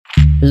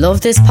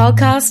Love this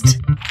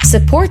podcast?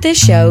 Support this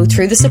show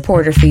through the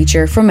supporter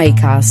feature from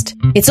Acast.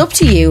 It's up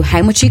to you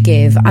how much you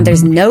give, and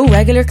there's no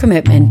regular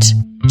commitment.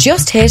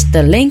 Just hit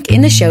the link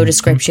in the show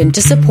description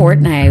to support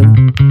now.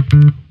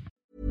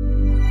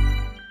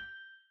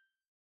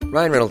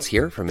 Ryan Reynolds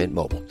here from Mint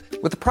Mobile.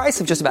 With the price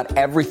of just about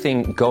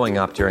everything going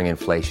up during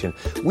inflation,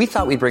 we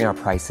thought we'd bring our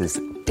prices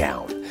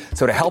down.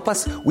 So to help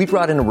us, we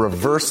brought in a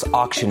reverse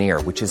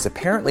auctioneer, which is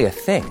apparently a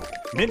thing.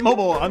 Mint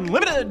Mobile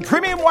Unlimited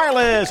Premium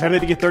Wireless. How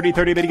to get 30,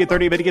 30, bit to get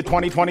 30, bit to get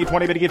 20, 20,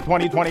 20, bit to get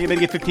 20, 20, bit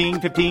to get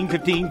 15, 15,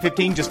 15,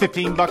 15, just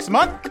 $15 a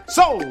month?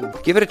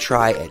 Sold! Give it a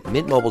try at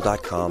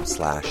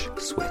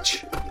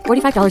mintmobile.com/switch.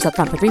 $45 up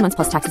front for 3 months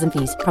plus taxes and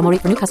fees. Promo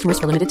rate for new customers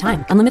for limited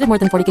time. Unlimited more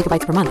than 40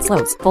 gigabytes per month.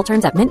 Slows full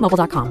terms at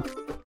mintmobile.com.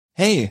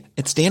 Hey,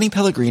 it's Danny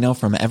Pellegrino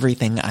from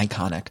Everything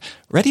Iconic.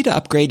 Ready to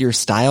upgrade your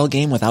style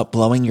game without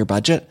blowing your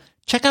budget?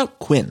 Check out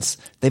Quince.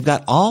 They've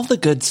got all the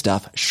good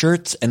stuff,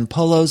 shirts and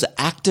polos,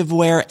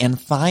 activewear, and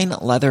fine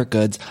leather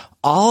goods,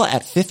 all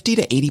at 50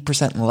 to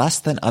 80% less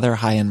than other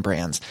high-end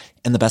brands.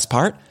 And the best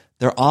part?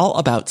 They're all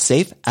about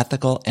safe,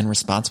 ethical, and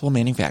responsible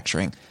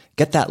manufacturing.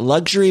 Get that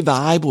luxury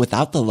vibe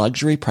without the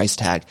luxury price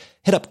tag.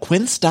 Hit up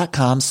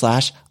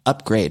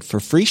quince.com/upgrade for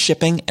free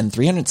shipping and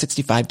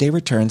 365-day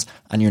returns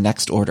on your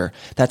next order.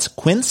 That's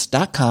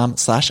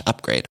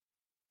quince.com/upgrade.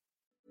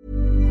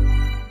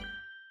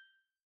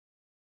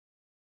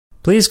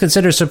 Please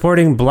consider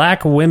supporting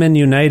Black Women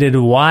United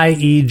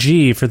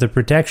YEG for the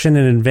protection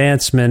and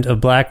advancement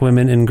of black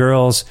women and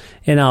girls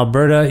in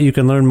Alberta. You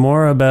can learn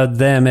more about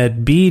them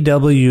at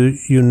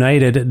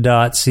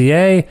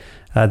bwunited.ca.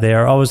 They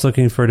are always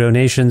looking for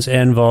donations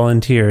and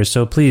volunteers.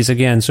 So please,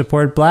 again,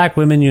 support Black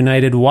Women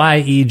United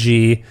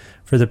YEG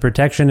for the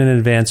protection and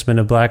advancement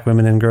of black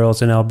women and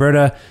girls in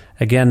Alberta.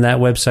 Again, that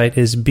website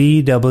is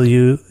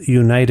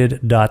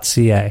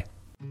bwunited.ca.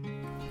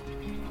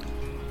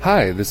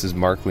 Hi, this is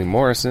Mark Lee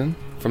Morrison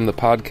from the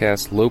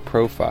podcast Low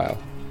Profile.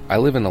 I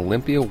live in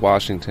Olympia,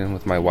 Washington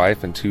with my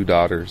wife and 2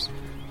 daughters,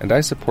 and I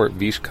support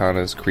Vish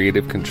Khanna's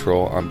Creative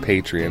Control on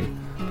Patreon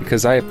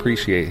because I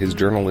appreciate his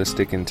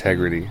journalistic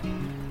integrity.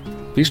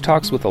 Vish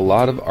talks with a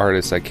lot of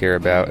artists I care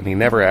about, and he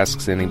never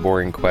asks any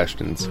boring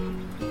questions.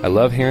 I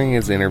love hearing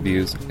his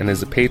interviews, and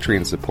as a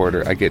Patreon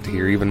supporter, I get to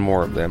hear even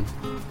more of them.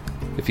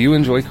 If you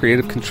enjoy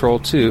Creative Control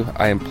too,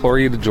 I implore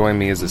you to join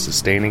me as a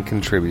sustaining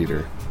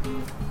contributor.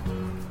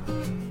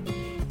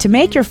 To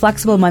make your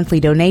flexible monthly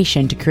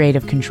donation to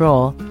Creative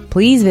Control,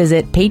 please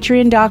visit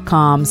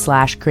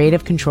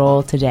patreon.com/Creative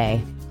Control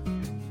today.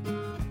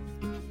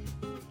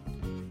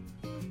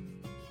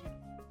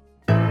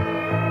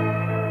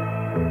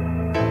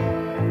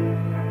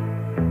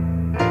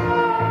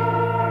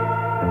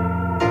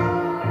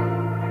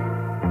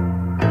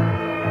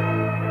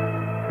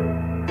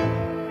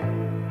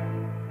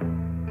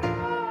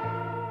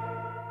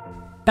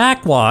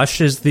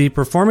 Backwash is the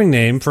performing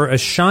name for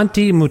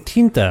Ashanti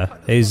Mutinta,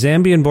 a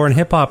Zambian-born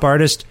hip-hop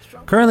artist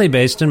currently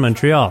based in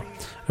Montreal.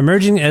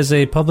 Emerging as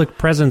a public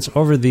presence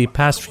over the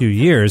past few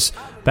years,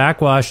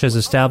 Backwash has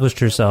established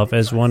herself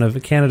as one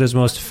of Canada's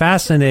most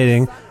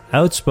fascinating,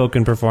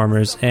 outspoken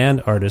performers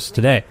and artists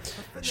today.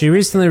 She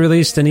recently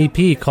released an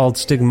EP called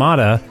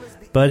Stigmata,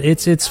 but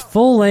it's its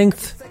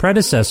full-length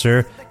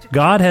predecessor,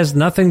 God Has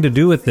Nothing to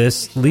Do with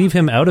This, Leave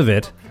Him Out of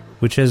It,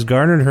 which has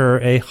garnered her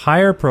a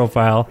higher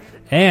profile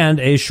and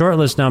a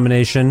shortlist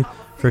nomination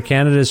for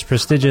Canada's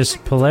prestigious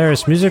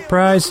Polaris Music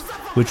Prize,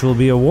 which will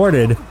be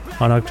awarded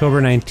on October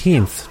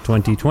 19th,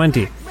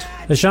 2020.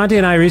 Ashanti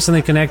and I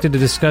recently connected to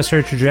discuss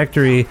her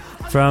trajectory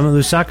from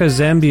Lusaka,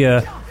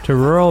 Zambia to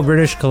rural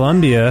British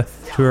Columbia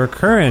to her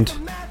current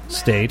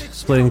state,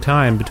 splitting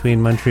time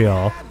between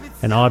Montreal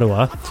and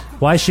Ottawa,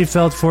 why she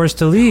felt forced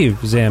to leave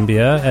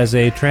Zambia as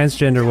a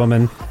transgender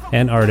woman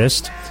and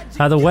artist,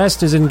 how the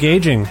West is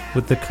engaging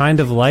with the kind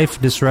of life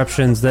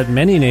disruptions that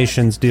many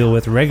nations deal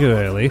with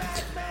regularly,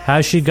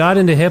 how she got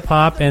into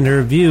hip-hop and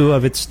her view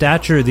of its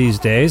stature these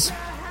days,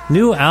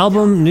 new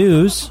album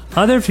news,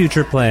 other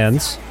future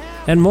plans,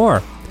 and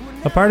more.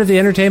 A part of the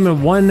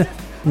Entertainment One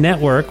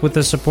network with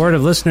the support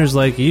of listeners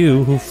like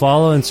you who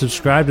follow and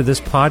subscribe to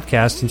this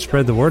podcast and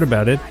spread the word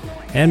about it,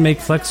 and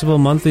make flexible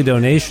monthly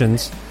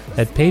donations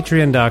at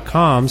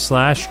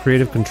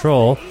patreon.com/Creative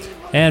Control,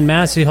 and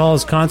Massey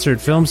Hall's concert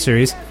film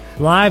series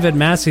live at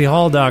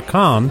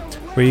masseyhall.com,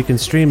 where you can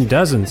stream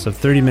dozens of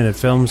 30-minute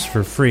films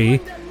for free,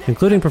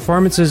 including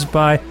performances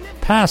by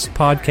past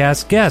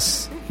podcast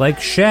guests like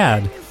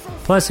Shad,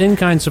 plus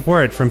in-kind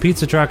support from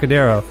Pizza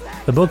Trocadero,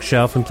 The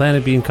Bookshelf, and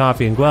Planet Bean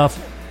Coffee in Guelph,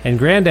 and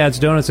Granddad's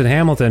Donuts in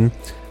Hamilton.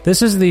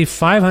 This is the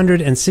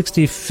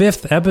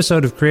 565th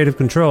episode of Creative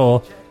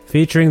Control,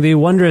 featuring the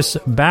wondrous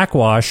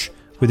Backwash,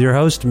 with your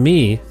host,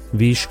 me,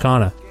 Vish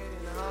Khanna.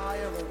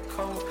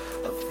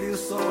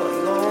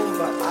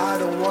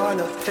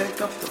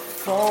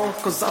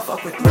 Cause I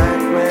fuck with black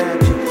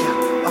magic,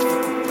 yeah. I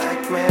fuck with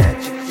black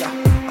magic, yeah.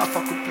 I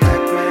fuck with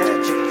black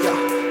magic,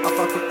 yeah. I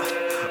fuck with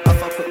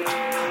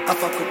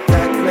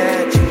black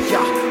magic,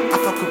 yeah. I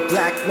fuck with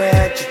black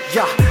magic,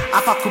 yeah.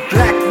 I fuck with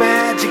black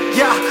magic,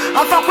 yeah. I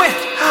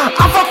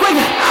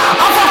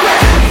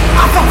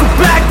fuck with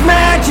black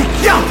magic,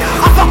 yeah.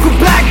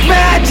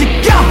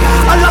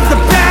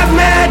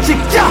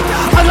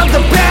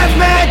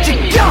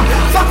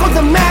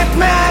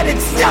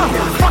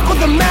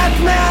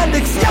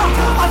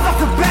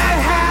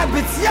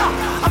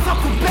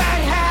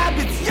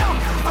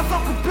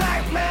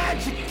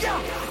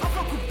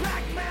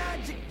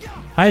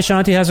 Hi,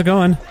 Ashanti. How's it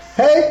going?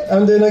 Hey,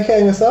 I'm doing okay.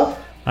 And yourself?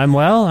 I'm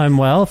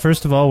well.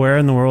 First of all, where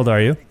in the world are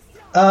you?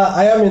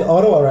 I am in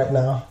Ottawa right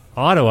now.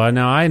 Ottawa.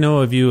 Now, I know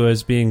of you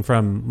as being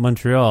from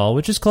Montreal,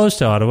 which is close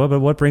to Ottawa,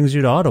 but what brings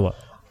you to Ottawa?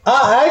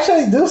 I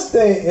actually do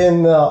stay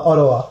in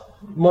Ottawa.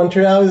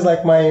 Montreal is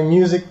like my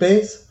music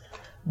base,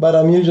 but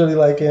I'm usually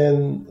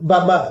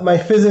but my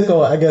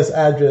physical, I guess,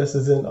 address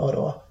is in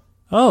Ottawa.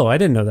 Oh, I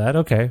didn't know that.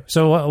 Okay.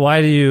 So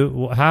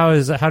how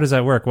does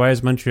that work? Why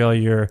is Montreal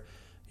your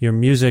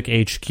music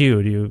HQ?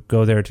 Do you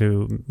go there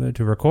to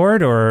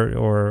record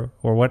or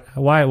what?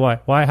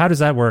 Why? How does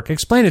that work?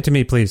 Explain it to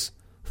me, please.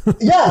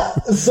 Yeah.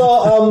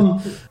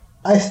 So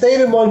I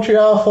stayed in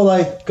Montreal for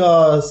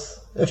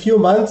a few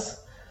months,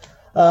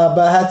 but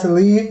I had to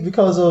leave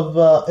because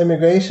of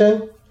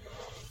immigration.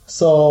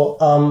 So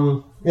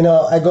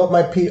I got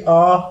my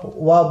PR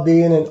while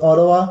being in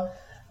Ottawa,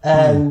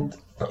 and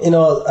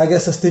I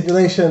guess the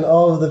stipulation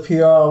of the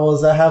PR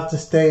was I have to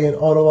stay in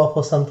Ottawa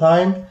for some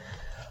time.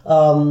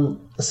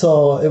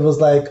 So it was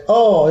like,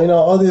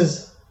 all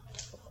these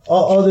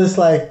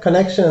like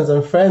connections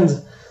and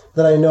friends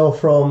that I know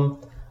from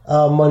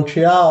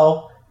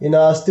Montreal,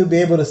 I'll still be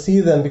able to see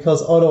them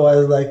because Ottawa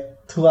is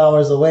like 2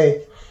 hours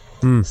away.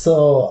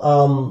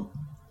 So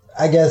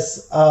I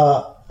guess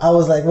I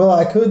was like, well,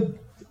 I could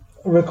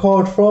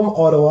record from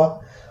Ottawa,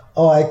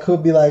 or I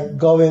could be like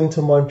going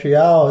to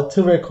Montreal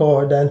to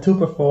record and to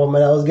perform,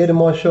 and I was getting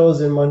more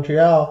shows in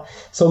Montreal.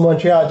 So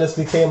Montreal just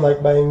became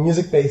like my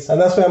music base, and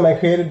that's where my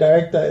creative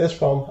director is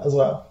from as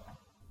well.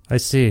 I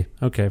see.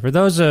 Okay. For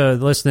those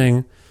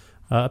listening,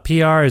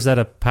 PR, is that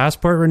a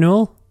passport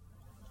renewal?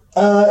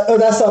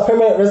 That's a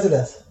permanent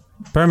residence.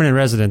 Permanent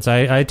residence.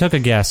 I took a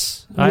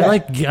guess. Yeah.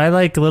 I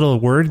like little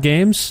word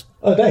games.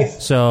 Oh,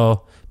 nice.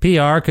 So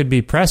PR could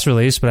be press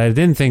release, but I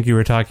didn't think you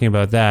were talking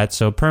about that.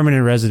 So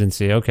permanent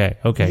residency. Okay.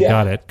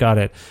 Yeah. Got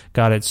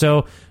it.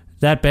 So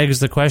that begs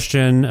the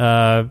question,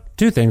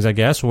 two things, I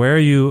guess. Where are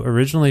you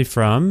originally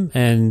from?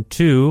 And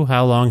two,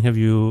 how long have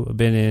you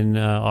been in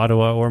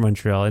Ottawa or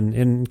Montreal?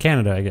 In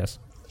Canada, I guess.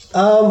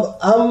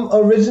 I'm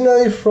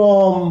originally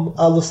from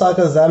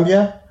Lusaka,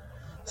 Zambia.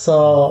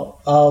 So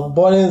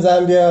born in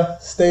Zambia,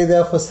 stayed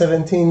there for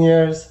 17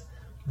 years.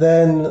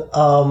 Then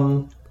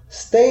I've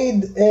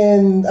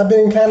been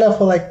in Canada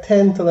for like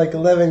 10 to like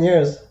 11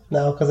 years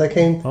now because I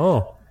came.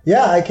 Oh.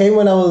 Yeah, I came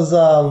when I was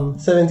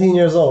 17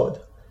 years old.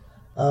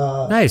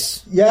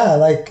 Nice. Yeah,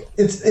 like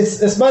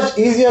it's much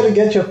easier to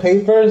get your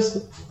papers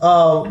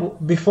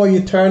before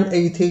you turn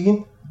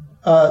 18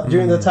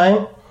 during the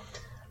time.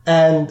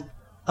 And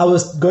I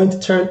was going to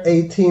turn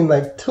 18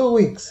 in 2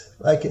 weeks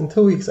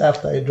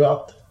after I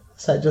dropped.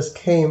 So I just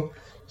came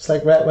just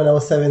like right when I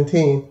was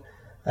 17.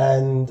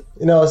 And,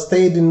 I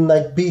stayed in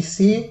like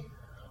BC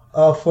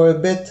for a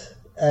bit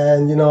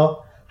and,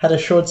 had a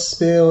short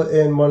spill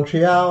in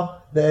Montreal.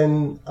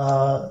 Then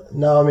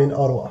now I'm in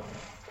Ottawa.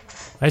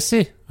 I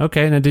see.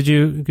 Okay. Now, did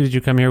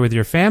you come here with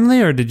your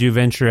family or did you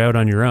venture out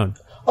on your own?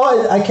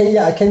 Oh, I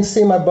can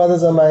see my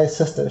brothers and my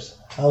sisters.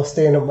 I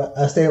stay with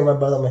my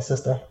brother and my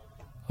sister.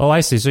 Oh, I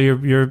see. So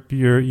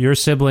your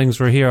siblings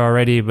were here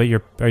already, but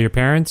are your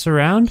parents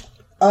around?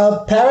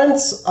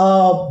 Parents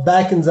are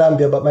back in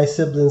Zambia, but my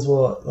siblings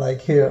were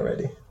like here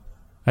already.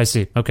 I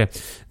see. Okay.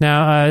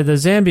 Now, the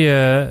Zambia,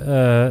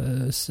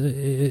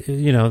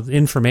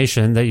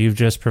 information that you've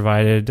just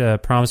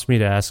provided prompts me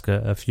to ask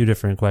a few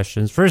different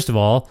questions. First of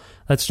all,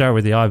 let's start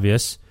with the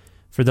obvious.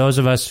 For those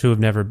of us who have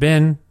never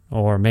been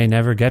or may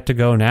never get to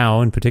go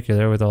now, in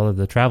particular with all of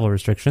the travel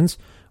restrictions,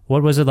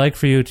 what was it like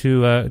for you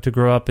to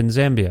grow up in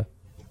Zambia?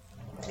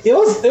 It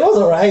was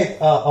all right,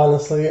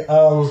 honestly.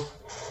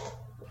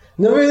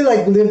 Never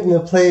really lived in a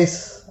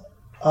place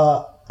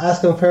as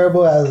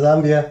comparable as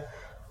Zambia.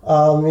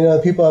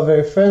 People are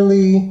very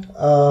friendly.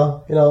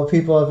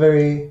 People are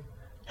very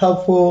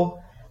helpful,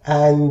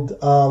 and the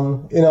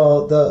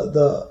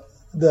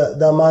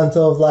amount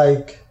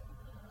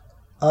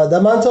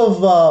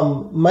of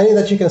money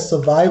that you can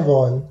survive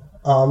on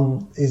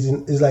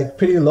is like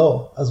pretty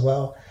low as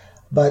well.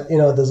 But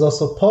there's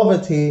also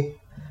poverty,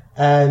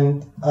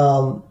 and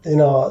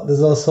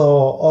there's also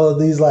all of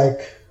these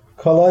like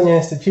colonial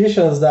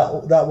institutions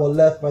that were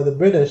left by the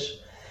British.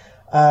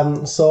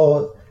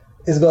 So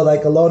it's got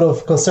like a lot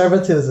of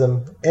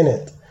conservatism in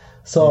it.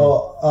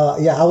 So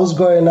I was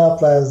growing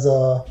up as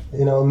a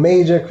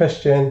major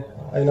Christian.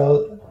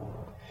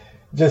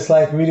 Just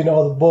like reading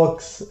all the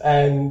books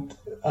and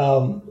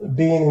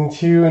being in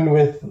tune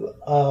with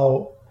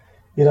all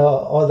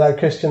that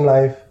Christian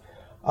life.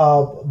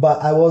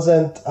 But I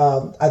wasn't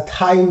at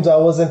times I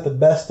wasn't the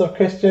best of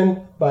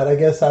Christian, but I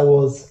guess I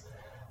was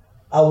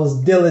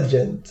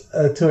diligent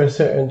to a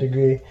certain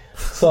degree.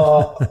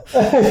 So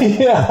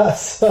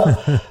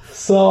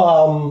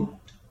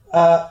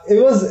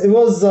it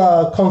was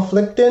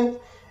conflicting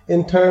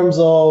in terms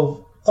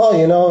of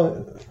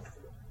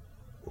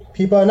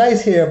people are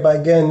nice here, but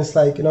again, it's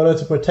like in order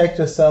to protect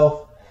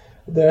yourself,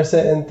 there are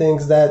certain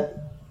things that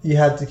you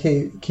had to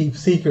keep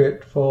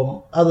secret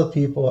from other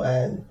people,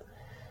 and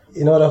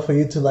in order for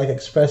you to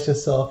express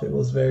yourself, it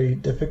was very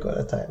difficult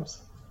at times.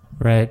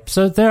 Right.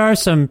 So there are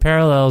some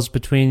parallels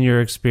between your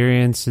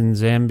experience in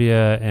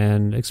Zambia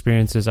and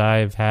experiences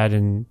I've had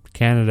in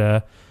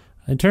Canada.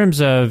 In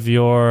terms of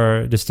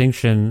your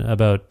distinction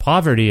about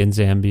poverty in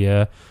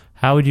Zambia,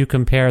 how would you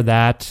compare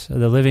that,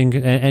 the living,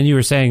 and you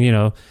were saying,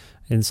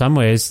 in some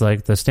ways,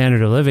 like the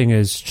standard of living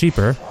is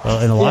cheaper. Well,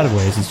 in a lot of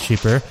ways, it's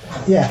cheaper.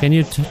 Yeah. Can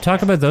you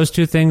talk about those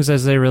two things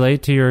as they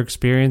relate to your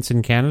experience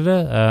in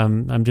Canada?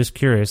 I'm just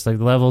curious, like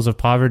the levels of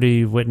poverty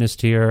you've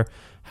witnessed here,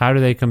 how do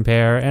they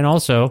compare? And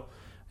also,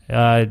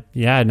 now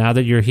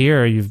that you're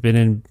here, you've been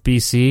in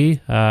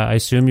BC. I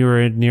assume you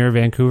were near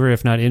Vancouver,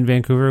 if not in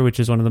Vancouver, which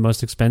is one of the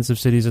most expensive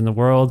cities in the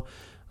world.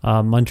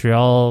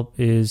 Montreal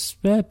is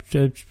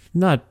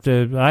not.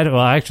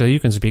 Actually, you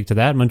can speak to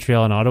that.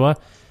 Montreal and Ottawa.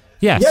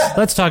 Yes, yeah.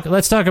 Let's talk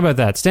about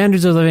that.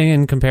 Standards of living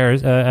and compare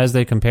as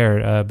they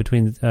compare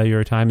between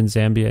your time in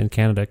Zambia and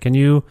Canada. Can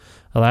you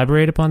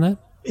elaborate upon that?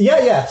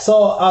 Yeah.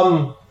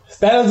 So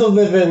standards of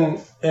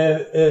living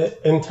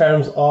in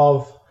terms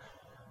of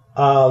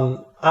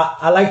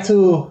I like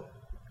to.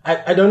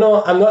 I don't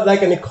know. I'm not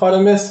like an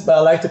economist, but I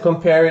like to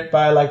compare it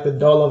by like the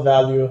dollar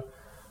value.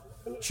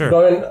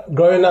 Sure.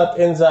 Growing up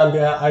in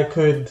Zambia, I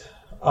could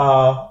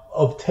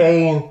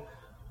obtain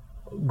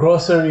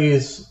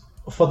groceries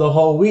for the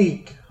whole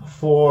week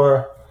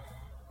for,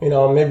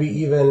 maybe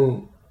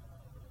even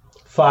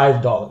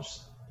 $5.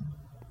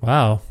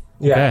 Wow.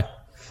 Yeah. Okay.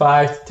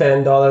 $5 to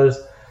 $10.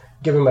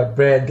 Give me my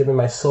bread, give me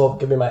my soap,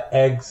 give me my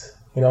eggs,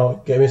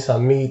 give me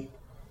some meat.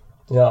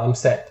 I'm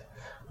set.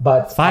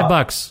 But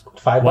 $5.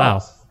 $5.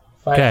 Wow.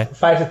 $5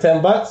 to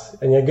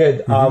 $10 and you're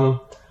good. Mm-hmm.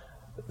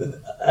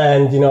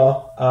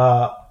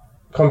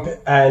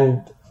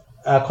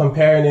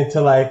 Comparing it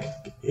to like,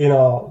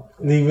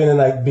 living in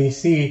like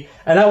BC,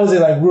 and I was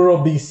in like rural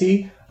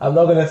BC. I'm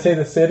not going to say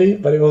the city,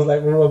 but it was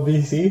like rural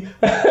BC.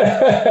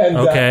 And,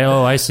 okay.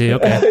 I see.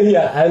 Okay.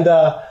 Yeah. And,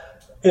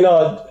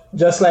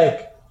 just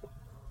like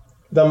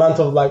the amount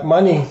of like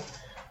money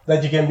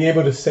that you can be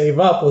able to save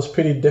up was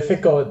pretty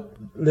difficult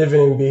living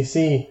in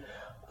BC.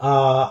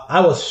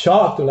 I was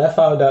shocked when I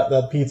found out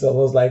that pizza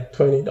was like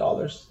 $20.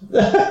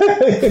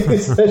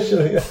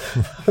 Especially, I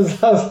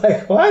was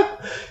like,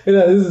 what?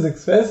 This is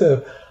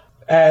expensive.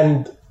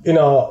 And,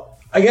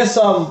 I guess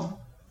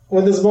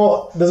when there's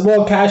more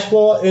cash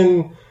flow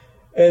in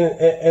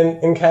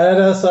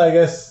Canada, so I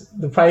guess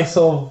the price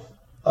of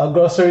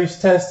groceries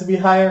tends to be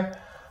higher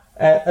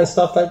and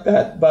stuff like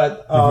that.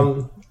 But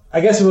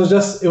I guess it was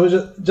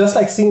just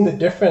like seeing the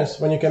difference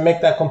when you can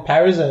make that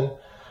comparison.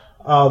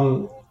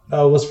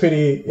 Was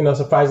pretty,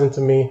 surprising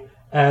to me.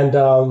 And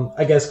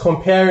I guess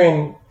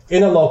comparing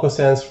in a local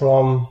sense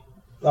from,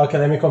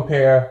 let me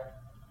compare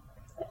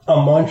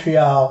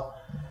Montreal,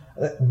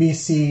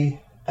 BC,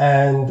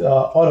 and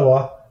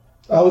Ottawa.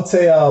 I would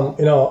say, I've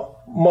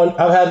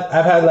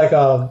had like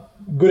a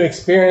good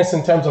experience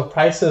in terms of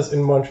prices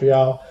in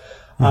Montreal.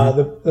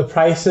 The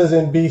prices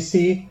in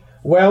BC,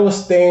 where I was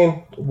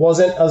staying,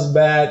 wasn't as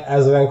bad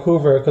as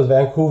Vancouver, because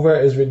Vancouver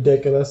is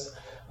ridiculous.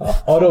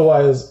 Ottawa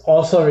is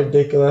also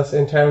ridiculous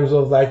in terms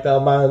of like the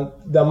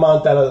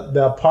amount that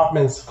the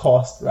apartments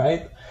cost,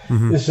 right?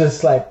 Mm-hmm. It's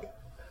just like,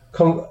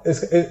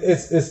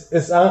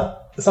 it's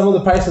some of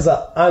the prices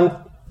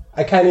are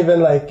I can't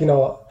even like,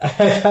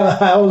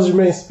 I always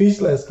remain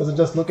speechless because I'm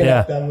just looking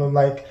at them. I'm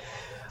like,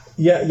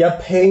 you're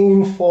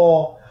paying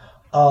for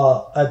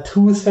a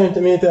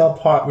 2-centimeter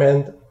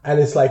apartment and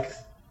it's like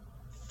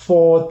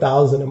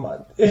 $4,000 a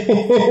month.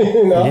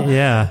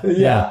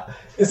 Yeah.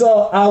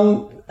 So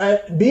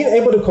being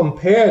able to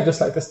compare just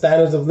like the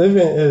standards of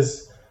living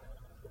is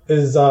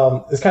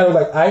kind of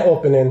like eye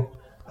opening.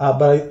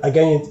 But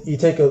again, you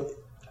take a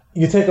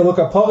look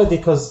at poverty,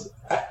 because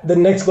the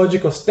next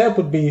logical step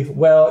would be,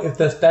 well, if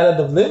the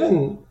standard of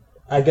living,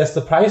 I guess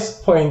the price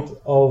point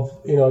of,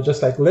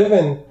 just like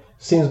living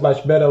seems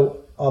much better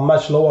or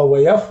much lower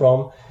where you're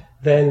from,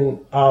 then,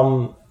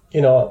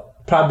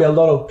 probably a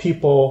lot of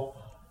people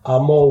are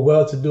more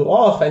well-to-do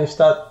off, and you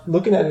start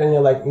looking at it and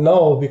you're like,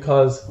 no,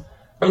 because,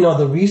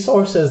 the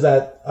resources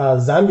that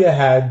Zambia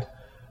had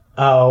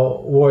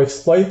were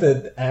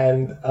exploited,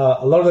 and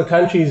a lot of the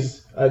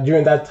countries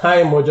during that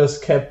time were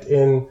just kept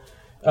in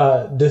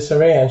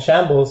disarray and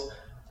shambles.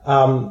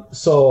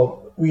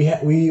 So we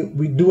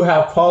do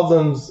have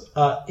problems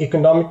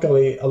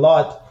economically a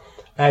lot,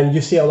 and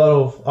you see a lot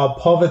of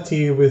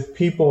poverty with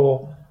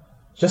people.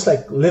 Just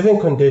like living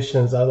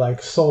conditions are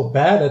like so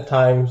bad at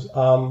times.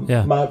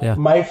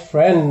 My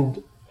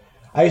friend,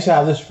 I used to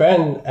have this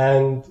friend,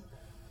 and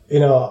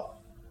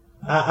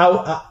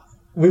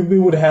we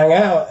would hang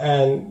out,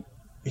 and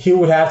he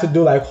would have to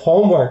do like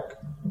homework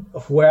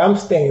of where I'm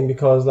staying,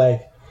 because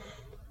like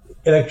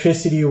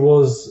electricity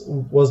was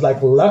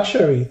like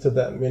luxury to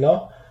them,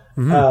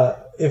 Mm-hmm.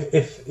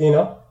 If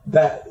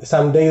that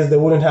some days they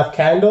wouldn't have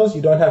candles,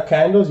 you don't have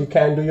candles, you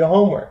can't do your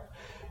homework,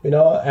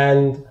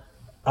 and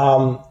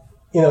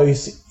you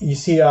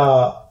see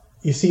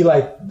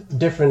like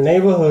different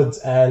neighborhoods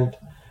and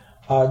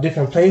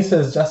different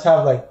places just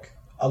have like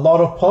a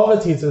lot of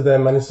poverty to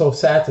them, and it's so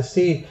sad to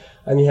see.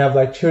 And you have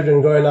like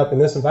children growing up in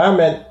this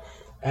environment,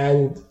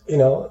 and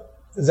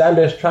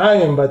Zambia is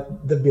trying,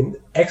 but they've been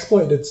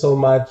exploited so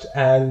much,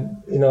 and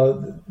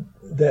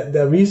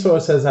the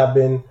resources have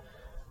been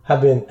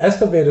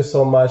excavated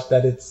so much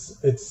that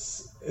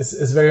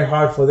it's very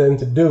hard for them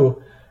to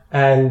do.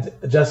 And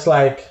just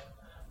like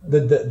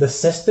the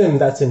system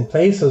that's in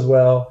place as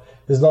well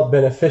is not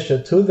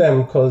beneficial to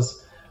them, because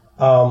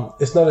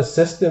it's not a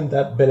system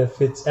that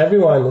benefits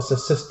everyone. It's a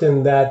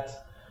system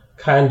that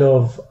kind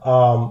of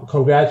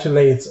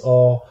congratulates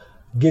or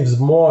gives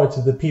more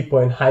to the people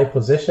in high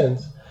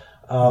positions.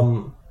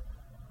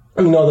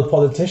 The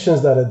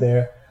politicians that are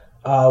there.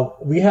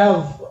 We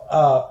have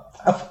our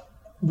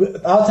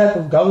type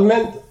of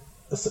government.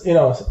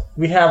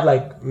 We have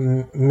like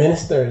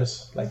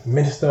ministers, like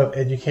Minister of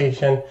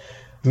Education,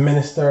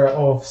 Minister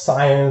of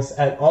Science,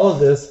 and all of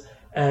this.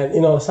 And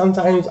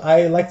sometimes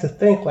I like to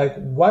think, like,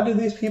 what do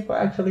these people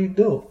actually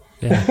do?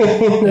 Yeah.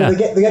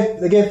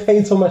 They get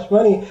paid so much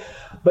money,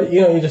 but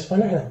you just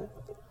wonder, like,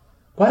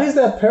 what is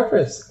their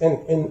purpose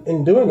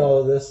in doing all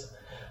of this?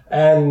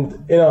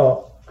 And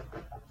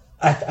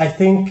I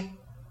think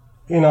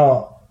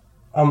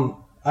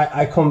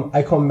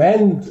I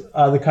commend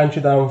the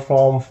country that I'm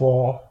from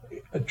for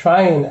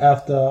trying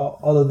after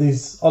all of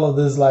these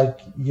like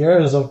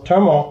years of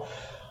turmoil,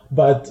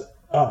 but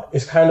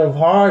it's kind of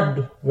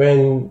hard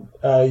when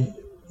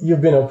you've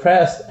been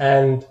oppressed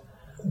and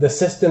the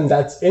system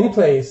that's in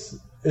place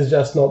is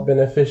just not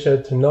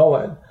beneficial to no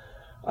one.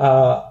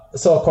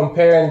 So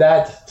comparing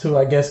that to,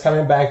 I guess,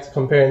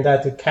 comparing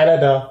that to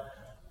Canada,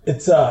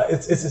 it's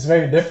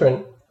very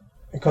different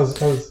because.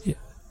 Yeah.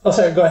 Oh,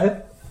 sorry. Go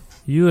ahead.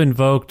 You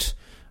invoked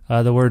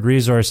the word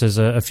resources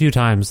a few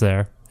times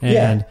there,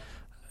 and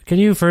can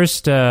you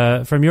first,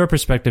 from your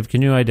perspective,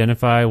 can you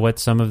identify what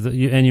some of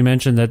and you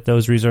mentioned that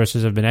those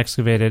resources have been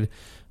excavated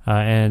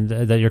and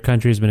that your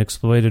country has been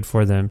exploited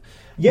for them.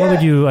 Yeah.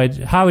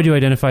 How would you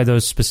identify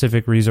those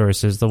specific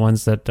resources, the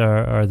ones that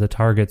are the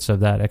targets of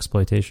that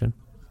exploitation?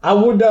 I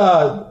would,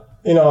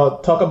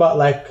 talk about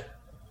like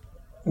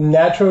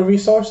natural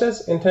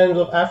resources in terms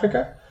of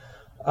Africa.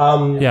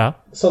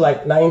 So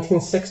like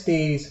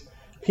 1960s,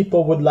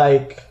 people would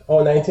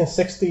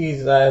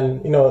 1960s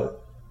and,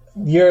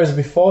 years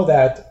before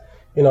that,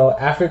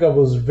 Africa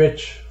was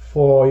rich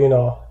for,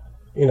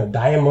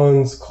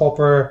 diamonds,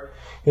 copper,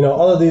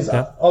 all of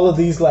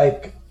these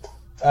like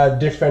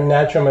different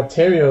natural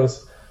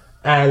materials.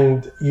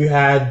 And you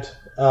had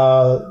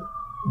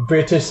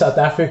British South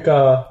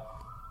Africa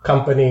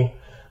company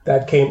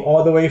that came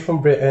all the way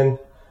from Britain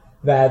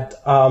that,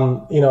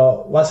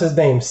 what's his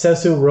name?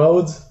 Cecil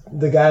Rhodes,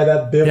 the guy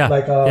that built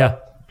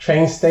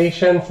train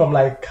station from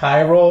like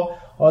Cairo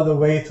all the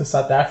way to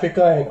South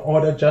Africa in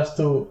order just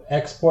to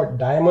export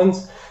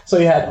diamonds. So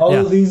you had all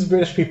of these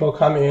British people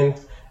come in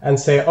and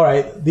say, all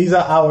right, these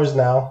are ours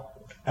now.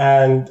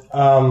 And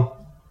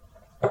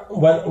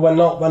we're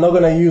not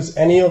going to use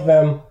any of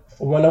them.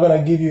 We're not going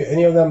to give you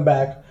any of them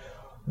back.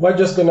 We're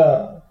just going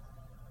to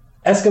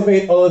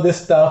excavate all of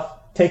this stuff,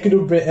 take you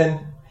to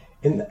Britain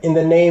in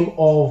the name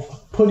of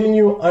putting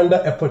you under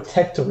a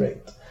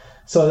protectorate.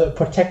 So the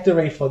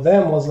protectorate for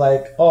them was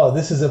like, oh,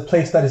 this is a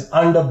place that is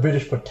under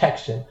British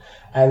protection.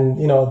 And,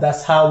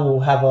 that's how we'll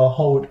have a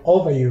hold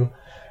over you.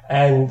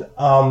 And,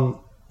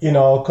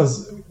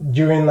 because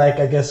during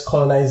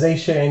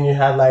colonization, you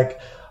had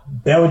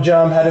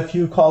Belgium had a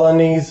few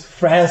colonies,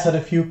 France had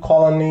a few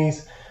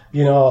colonies,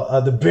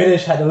 the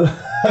British had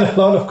a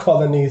lot of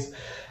colonies.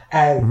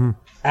 And,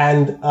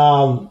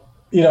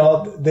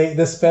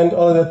 they spent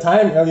all the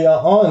time earlier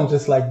on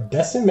just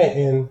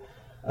decimating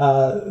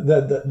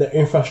the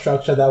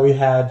infrastructure that we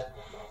had.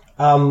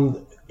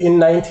 In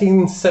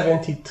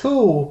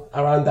 1972,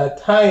 around that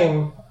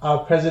time,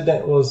 our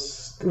president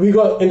we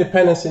got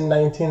independence in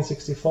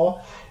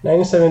 1964.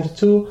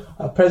 1972,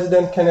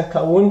 President Kenneth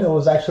Kaunda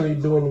was actually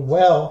doing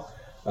well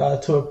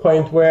to a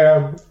point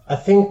where I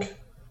think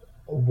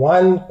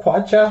 1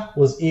 kwacha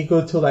was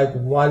equal to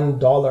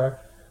 $1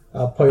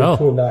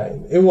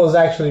 0.29. It was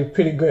actually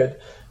pretty good.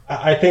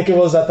 I think it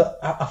was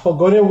I've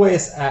forgotten where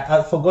it's at.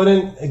 I've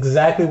forgotten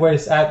exactly where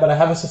it's at, but I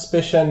have a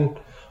suspicion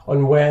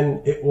on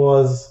when it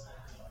was,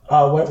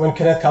 when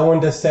Kenneth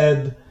Kaunda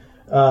said,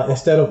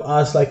 instead of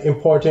us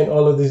importing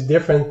all of these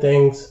different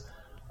things,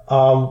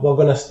 we're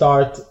going to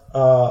start,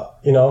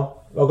 we're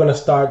going to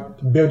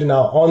start building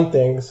our own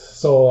things.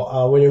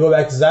 So when you go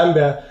back to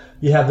Zambia,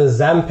 you have the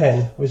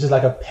Zampen, which is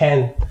like a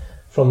pen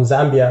from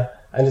Zambia,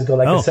 and it's got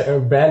a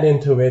certain brand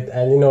into it.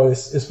 And,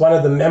 it's one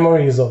of the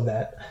memories of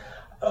that.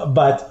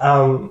 But,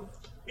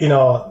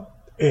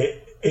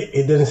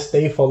 it didn't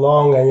stay for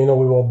long, and,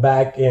 we were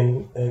back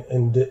in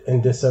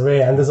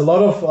disarray. And there's a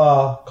lot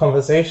of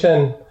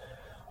conversation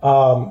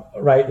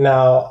right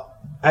now,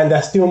 and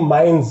there's still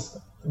mines.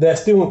 There's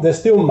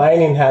still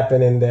mining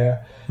happening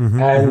there.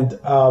 Mm-hmm, and,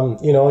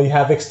 you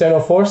have external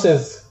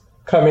forces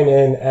coming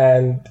in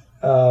and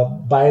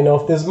buying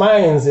off these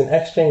mines in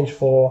exchange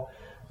for,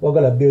 we're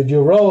going to build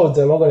you roads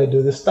and we're going to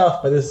do this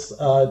stuff. But it's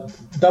a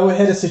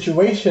double-headed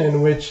situation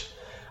in which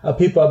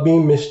people are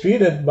being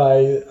mistreated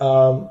by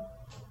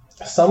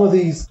some of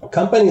these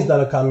companies that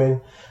are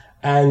coming.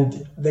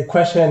 And the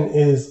question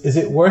is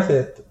it worth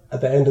it?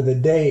 at the end of the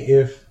day,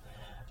 if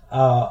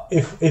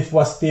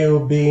we're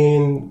still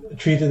being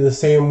treated the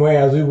same way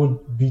as we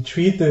would be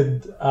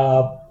treated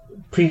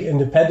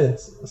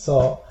pre-independence.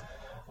 So,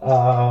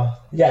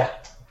 yeah.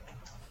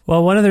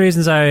 Well, one of the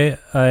reasons I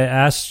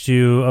asked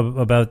you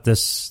about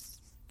this,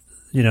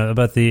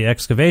 about the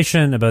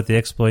excavation, about the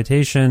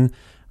exploitation,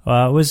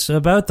 was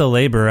about the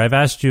labor. I've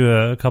asked you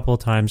a couple of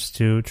times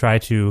to try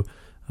to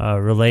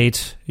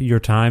relate your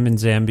time in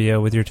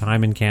Zambia with your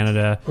time in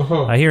Canada.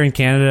 Here in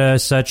Canada,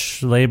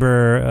 such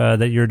labor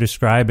that you're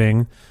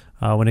describing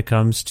when it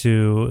comes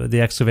to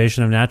the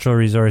excavation of natural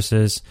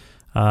resources,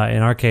 in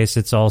our case,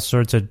 it's all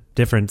sorts of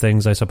different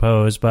things, I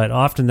suppose, but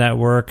often that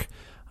work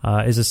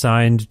is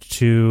assigned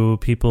to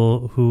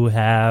people who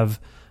have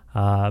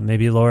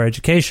maybe lower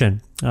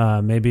education,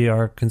 maybe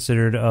are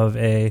considered of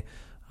a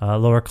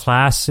lower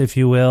class, if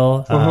you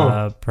will.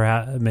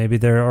 Perhaps maybe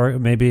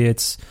maybe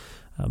it's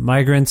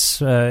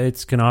migrants.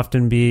 It can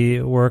often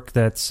be work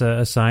that's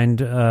assigned.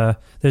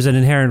 There's an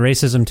inherent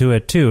racism to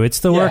it too. It's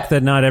the work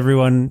that not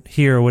everyone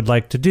here would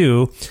like to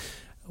do.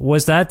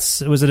 Was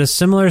it a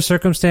similar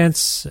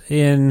circumstance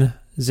in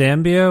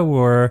Zambia,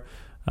 or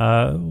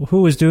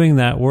who was doing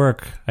that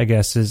work, I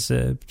guess, is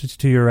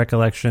to your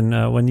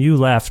recollection, when you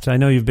left? I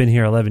know you've been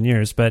here 11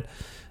 years, but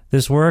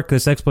this work,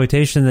 this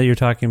exploitation that you're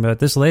talking about,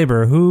 this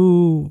labor,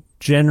 who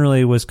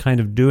generally was kind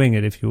of doing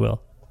it, if you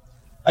will?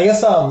 I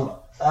guess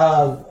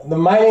the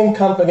mining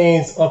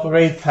companies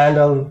operate kind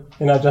of,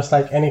 just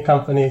like any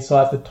company. So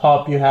at the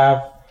top you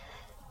have,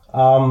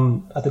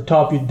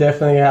 you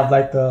definitely have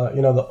like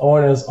the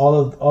owners,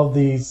 all of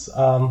these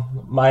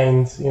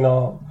mines,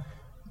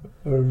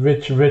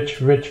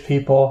 rich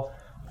people,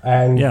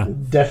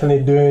 and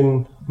definitely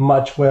doing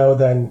much well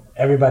than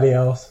everybody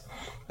else.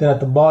 Then at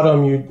the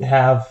bottom you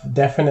have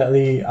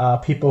definitely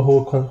people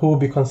who will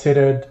be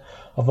considered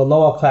of a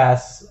lower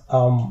class,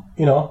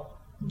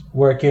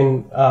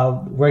 working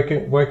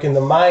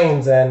the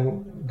mines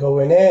and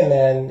going in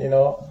and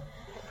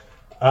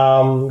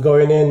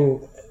going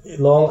in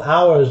long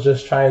hours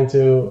just trying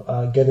to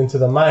get into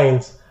the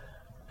mines.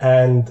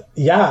 And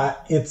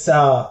it's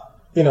the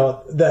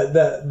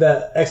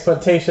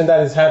exploitation that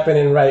is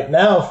happening right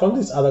now from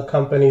these other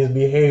companies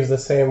behaves the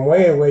same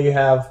way, where you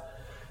have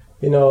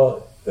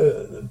you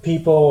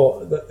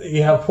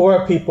have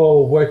poor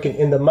people working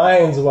in the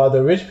mines while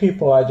the rich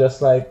people are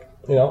just like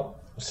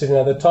sitting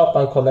at the top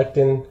and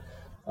collecting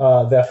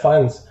their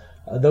funds.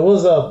 There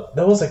was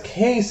a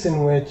case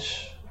in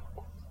which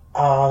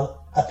I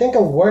think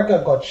a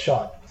worker got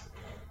shot.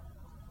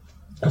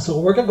 So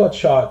a worker got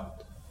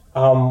shot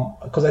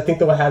because I think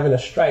they were having a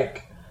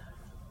strike,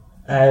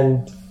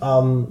 and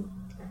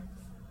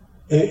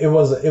it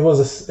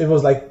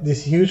was like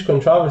this huge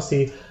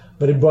controversy,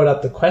 but it brought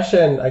up the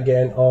question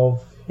again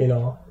of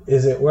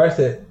is it worth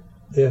it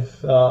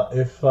if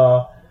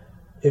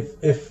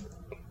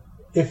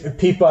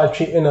people are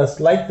treating us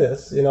like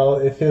this?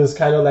 It feels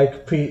kind of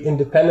like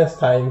pre-independence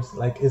times.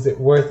 Like, is it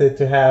worth it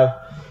to have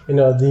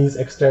these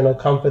external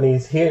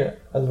companies here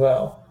as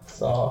well?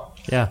 So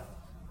yeah.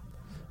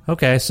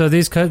 Okay, so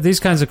these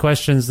kinds of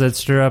questions that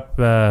stir up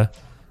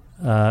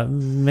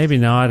maybe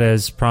not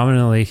as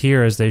prominently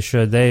here as they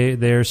should.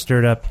 They're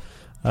stirred up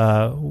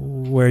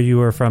where you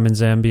were from in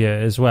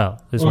Zambia as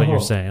well, is what you're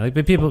saying. Like,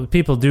 but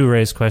people do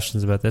raise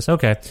questions about this.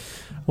 Okay,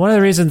 one of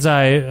the reasons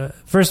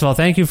first of all,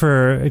 thank you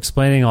for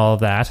explaining all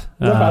of that.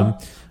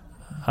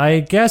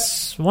 I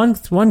guess one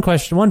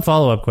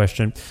follow-up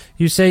question.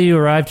 You say you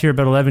arrived here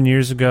about 11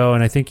 years ago,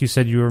 and I think you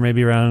said you were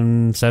maybe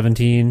around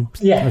 17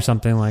 or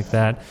something like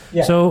that.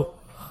 Yeah. So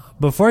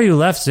before you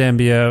left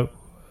Zambia,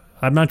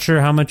 I'm not sure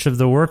how much of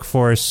the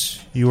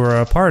workforce you were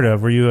a part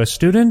of. Were you a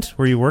student?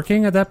 Were you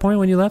working at that point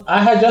when you left?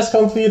 I had just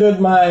completed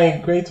my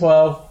grade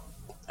 12,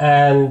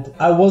 and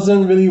I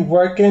wasn't really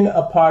working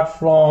apart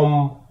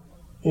from,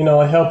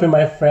 helping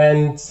my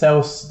friend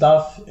sell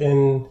stuff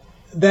in...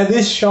 There are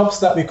these shops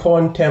that we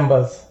call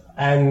Timbers,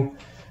 and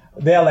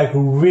they're like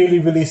really,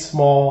 really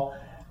small,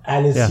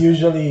 and it's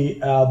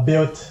usually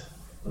built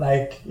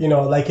like,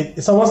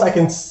 it's almost like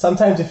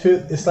sometimes you feel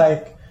it's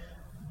like,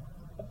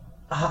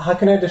 how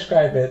can I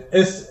describe it?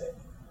 It's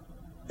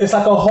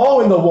like a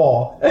hole in the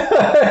wall,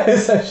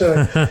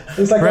 essentially.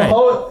 It's like a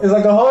hole in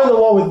the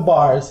wall with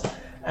bars.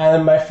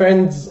 And my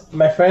friends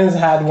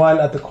had one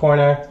at the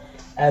corner,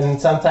 and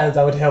sometimes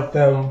I would help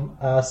them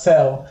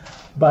sell.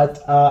 But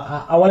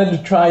I wanted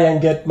to try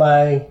and get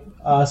my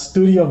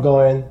studio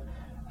going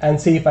and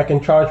see if I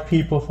can charge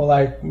people for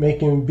like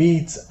making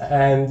beats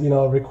and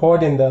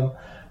recording them.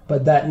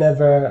 But that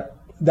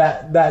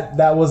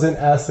wasn't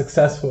as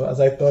successful as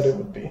I thought it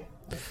would be.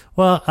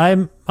 Well,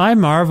 I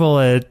marvel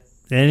at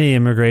any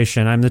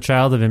immigration. I'm the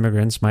child of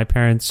immigrants. My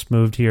parents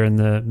moved here in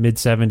the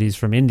mid-'70s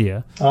from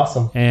India.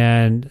 Awesome.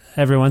 And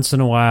every once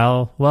in a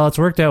while, well, it's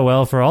worked out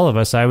well for all of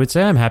us. I would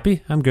say I'm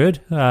happy. I'm good.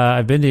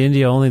 I've been to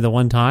India only the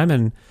one time,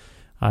 and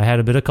I had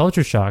a bit of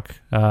culture shock.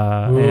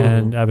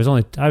 And I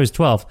was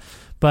 12.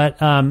 But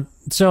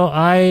so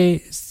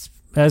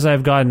as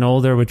I've gotten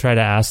older, would try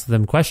to ask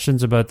them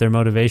questions about their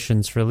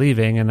motivations for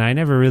leaving, and I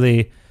never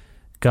really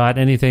got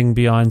anything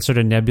beyond sort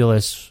of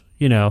nebulous,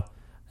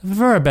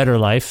 for a better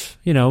life.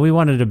 We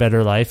wanted a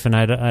better life, and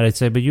I'd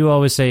say, but you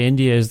always say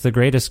India is the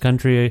greatest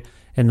country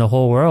in the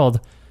whole world,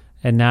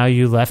 and now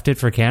you left it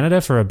for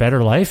Canada for a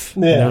better life.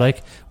 Yeah. And they're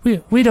like,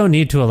 we don't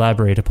need to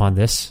elaborate upon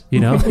this. We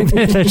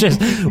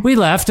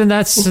left, and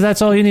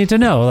that's all you need to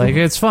know. Like,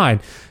 it's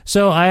fine.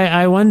 So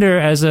I wonder,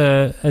 as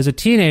a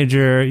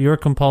teenager, your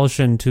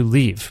compulsion to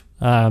leave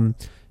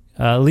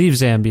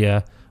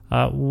Zambia.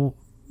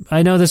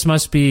 I know this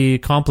must be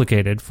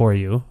complicated for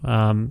you.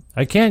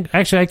 I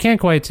can't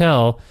quite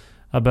tell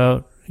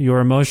about your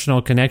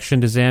emotional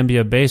connection to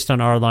Zambia based on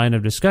our line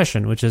of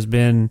discussion, which has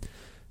been,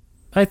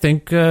 I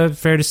think,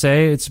 fair to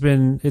say, it's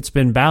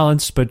been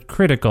balanced but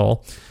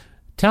critical.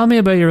 Tell me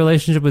about your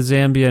relationship with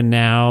Zambia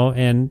now,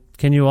 and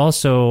can you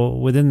also,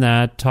 within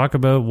that, talk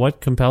about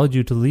what compelled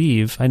you to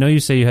leave? I know you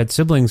say you had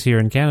siblings here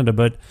in Canada,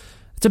 but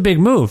it's a big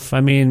move.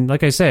 I mean,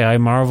 like I say, I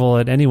marvel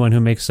at anyone who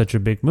makes such a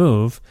big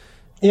move.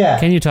 Yeah.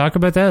 Can you talk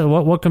about that?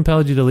 What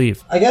compelled you to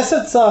leave? I guess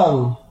it's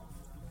okay,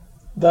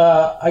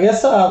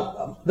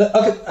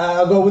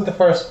 I'll go with the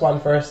first one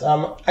first.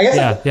 Sorry.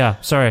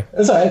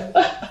 It's all right.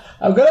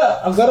 I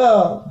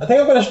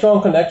think I've got a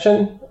strong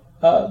connection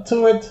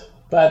to it,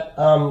 but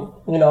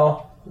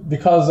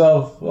because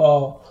of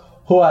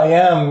who I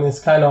am, it's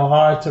kind of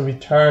hard to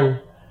return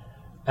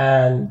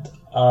and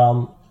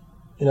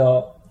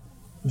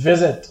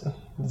visit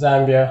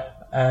Zambia.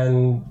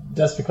 And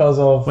just because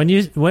of when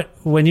you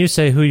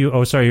say who you,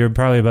 you're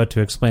probably about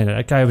to explain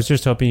it. I was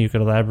just hoping you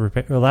could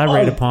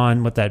elaborate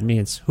upon what that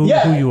means. Who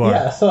you are.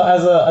 Yeah. So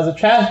as a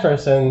trans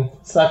person,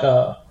 it's like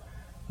a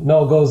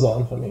no-go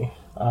zone for me.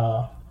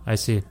 I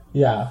see.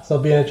 Yeah. So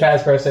being a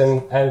trans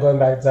person and going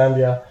back to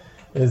Zambia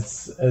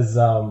is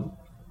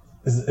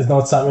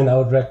not something I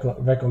would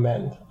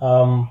recommend.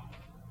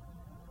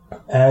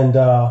 And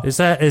is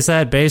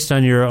that based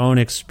on your own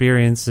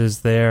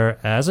experiences there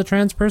as a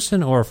trans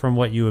person, or from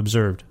what you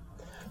observed?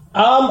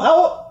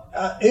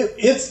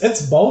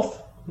 It's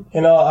both. I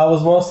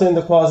was mostly in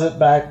the closet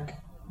back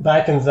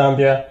in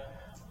Zambia,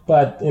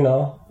 but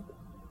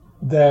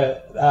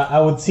I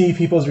would see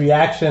people's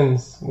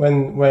reactions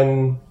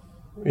when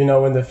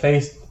they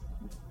faced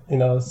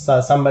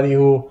somebody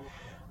who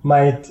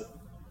might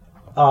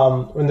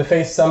when they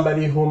face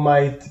somebody who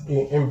might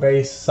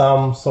embrace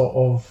some sort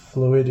of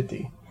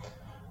fluidity.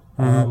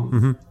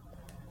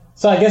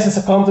 So I guess it's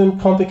a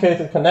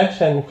complicated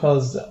connection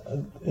because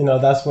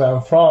that's where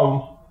I'm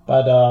from,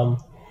 but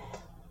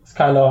it's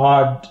kind of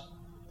hard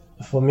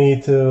for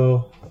me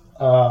to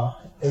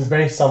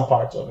embrace some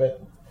parts of it.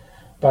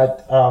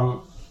 But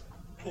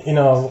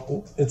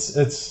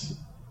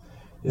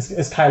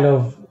it's kind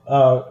of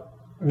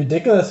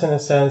ridiculous in a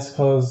sense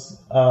because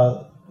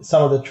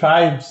some of the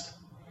tribes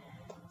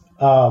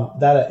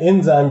that are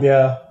in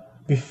Zambia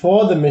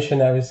before the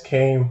missionaries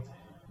came,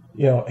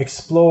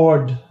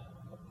 explored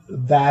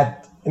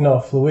that,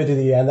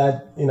 fluidity and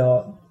that,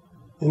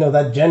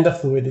 that gender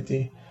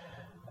fluidity.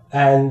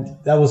 And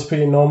that was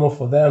pretty normal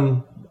for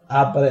them.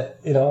 But,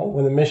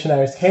 when the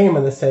missionaries came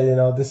and they said,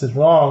 this is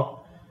wrong,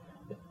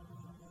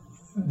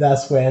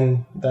 that's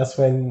when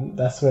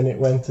it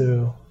went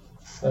to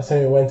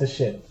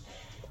shit.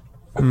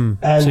 And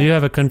so you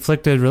have a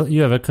conflicted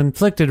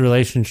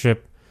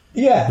relationship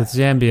with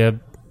Zambia.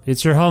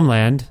 It's your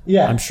homeland.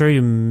 Yeah. I'm sure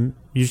you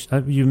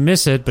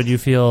miss it, but you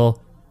feel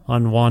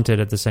unwanted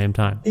at the same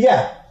time.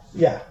 Yeah,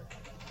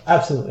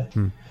 absolutely.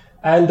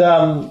 And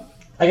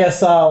I guess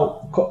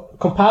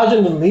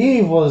compulsion to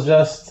leave was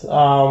just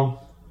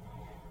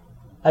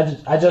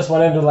I just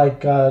wanted to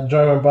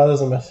join my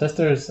brothers and my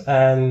sisters,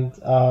 and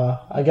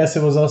I guess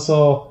it was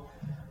also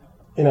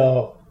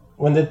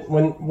when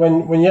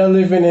you're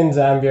living in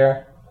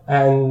Zambia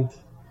and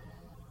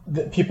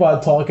people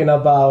are talking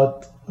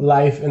about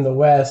life in the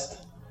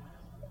West,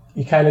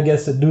 you kind of get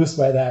seduced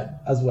by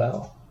that as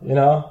well,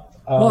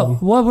 Well,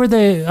 what were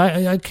they?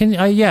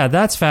 Yeah,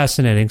 that's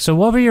fascinating. So,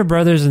 what were your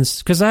brothers and?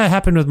 Because that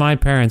happened with my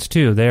parents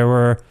too.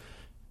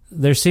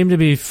 There seemed to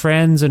be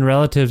friends and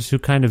relatives who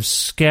kind of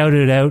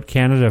scouted out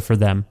Canada for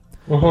them.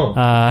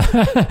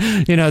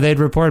 They'd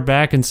report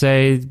back and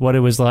say what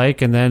it was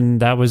like, and then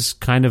that was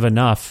kind of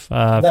enough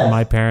for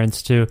my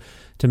parents to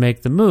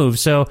make the move.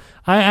 So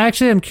I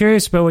actually am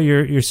curious about what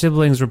your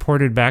siblings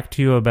reported back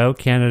to you about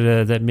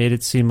Canada that made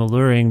it seem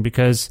alluring,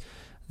 because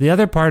the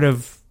other part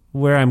of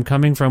where I'm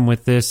coming from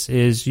with this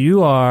is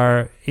you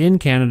are in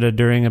Canada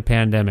during a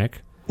pandemic.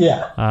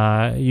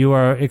 Yeah. You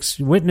are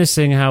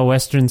witnessing how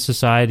Western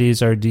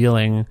societies are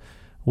dealing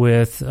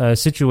with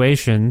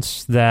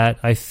situations that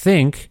I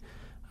think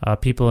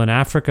people in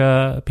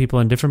Africa, people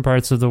in different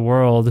parts of the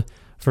world,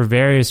 for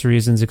various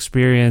reasons,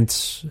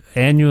 experience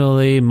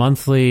annually,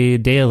 monthly,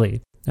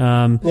 daily.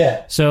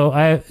 So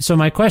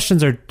my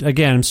questions are,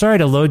 again, I'm sorry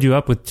to load you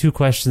up with two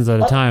questions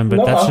at a time,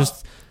 but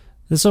this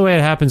is the way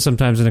it happens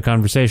sometimes in a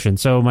conversation.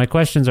 So my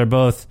questions are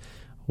both,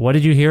 what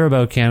did you hear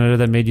about Canada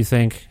that made you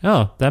think,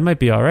 oh, that might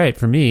be all right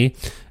for me?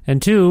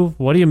 And two,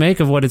 what do you make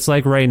of what it's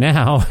like right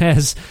now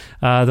as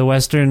the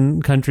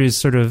Western countries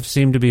sort of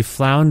seem to be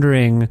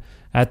floundering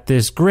at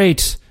this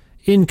great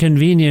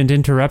inconvenient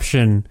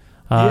interruption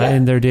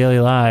in their daily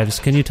lives.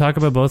 Can you talk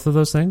about both of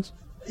those things?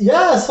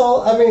 Yeah,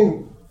 so, I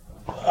mean,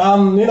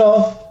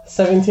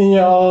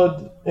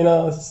 17-year-old,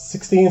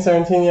 16,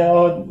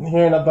 17-year-old,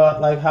 hearing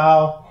about like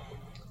how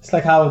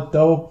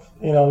dope,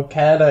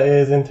 Canada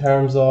is in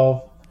terms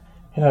of,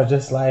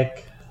 just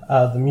like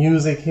the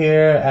music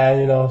here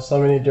and, so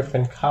many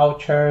different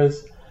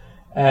cultures.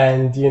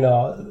 And,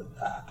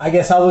 I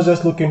guess I was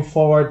just looking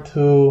forward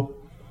to,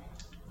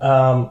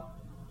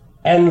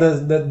 and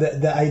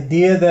the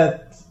idea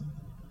that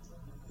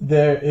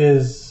there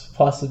is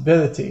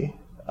possibility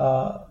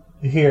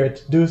here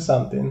to do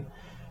something.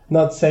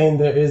 Not saying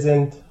there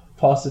isn't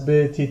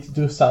possibility to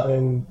do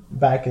something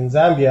back in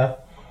Zambia,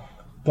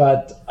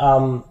 but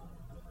I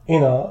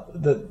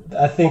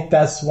think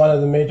that's one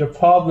of the major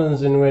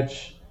problems in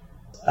which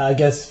I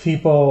guess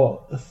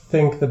people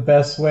think the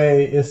best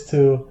way is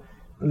to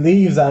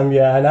leave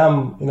Zambia, and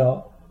I'm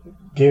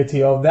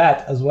guilty of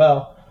that as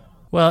well.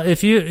 Well,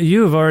 if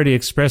you have already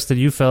expressed that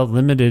you felt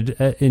limited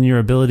in your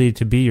ability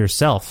to be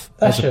yourself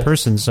as a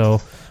person,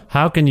 so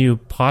how can you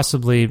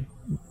possibly,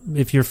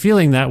 if you're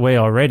feeling that way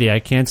already,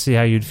 I can't see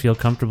how you'd feel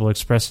comfortable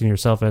expressing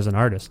yourself as an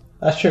artist.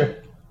 That's true.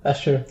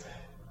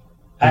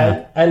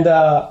 Yeah. And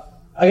I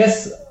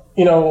guess,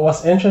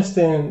 what's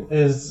interesting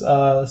is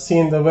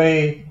seeing the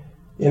way,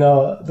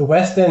 the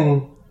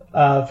Western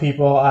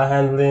people are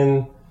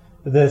handling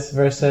this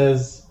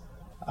versus,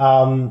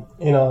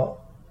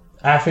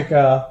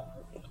 Africa.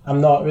 I'm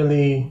not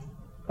really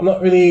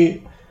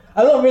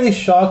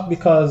shocked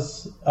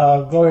because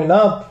growing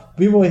up,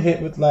 we were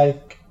hit with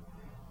like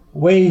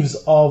waves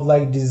of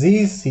like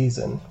disease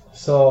season.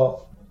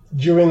 So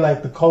during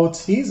like the cold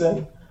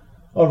season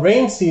or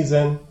rain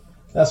season,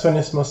 that's when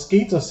it's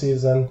mosquito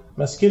season.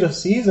 Mosquito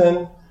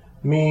season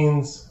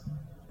means,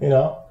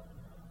 you're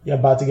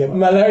about to get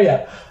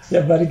malaria.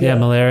 You're about to get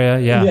malaria.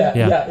 Yeah.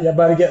 You're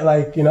about to get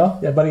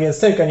you're about to get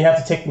sick, and you have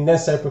to take the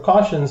necessary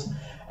precautions.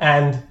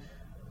 And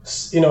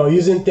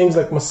using things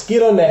like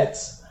mosquito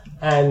nets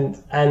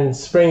and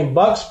spraying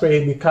bug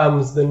spray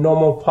becomes the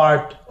normal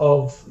part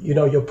of,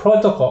 your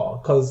protocol,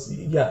 because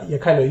you're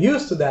kind of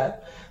used to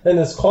that. Then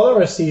there's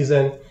cholera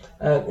season,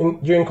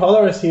 and during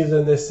cholera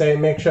season, they say,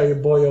 make sure you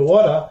boil your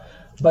water,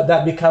 but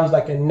that becomes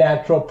like a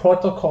natural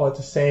protocol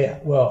to say,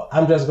 well,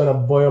 I'm just going to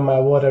boil my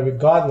water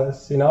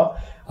regardless, Yeah.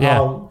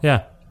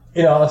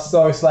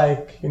 So it's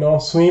like,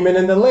 swimming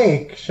in the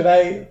lake. Should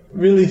I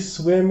really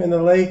swim in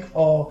the lake,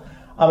 or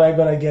am I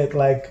going to get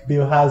like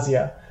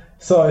bilharzia?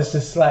 So it's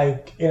just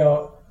like,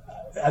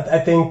 I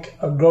think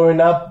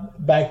growing up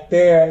back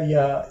there,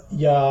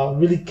 you're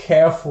really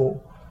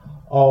careful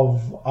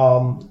of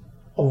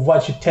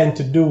what you tend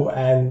to do.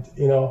 And,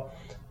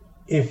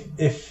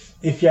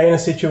 if you're in a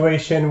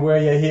situation where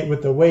you're hit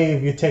with the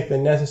wave, you take the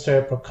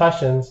necessary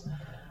precautions.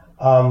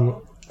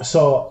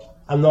 So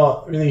I'm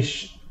not really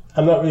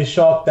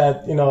shocked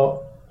that,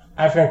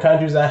 African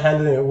countries are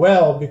handling it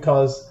well,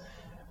 because,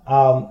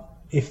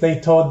 if they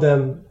told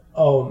them,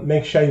 "Oh,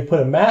 make sure you put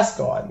a mask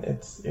on,"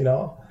 it's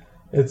a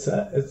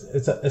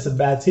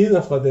bad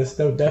season for this,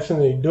 they'll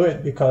definitely do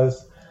it,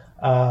 because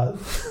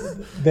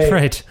they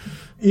right.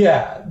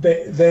 Yeah,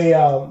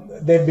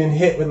 they've been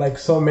hit with like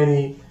so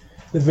many.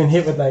 They've been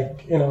hit with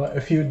like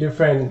a few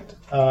different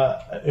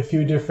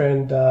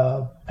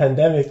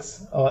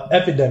pandemics or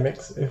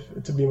epidemics,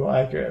 to be more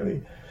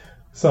accurately.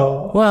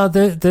 So well,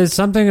 there's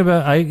something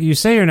about you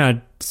say you're not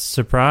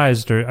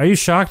surprised, or are you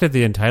shocked at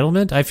the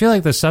entitlement? I feel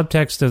like the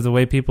subtext of the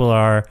way people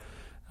are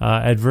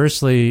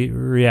adversely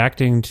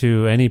reacting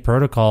to any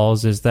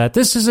protocols is that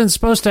this isn't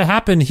supposed to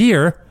happen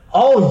here.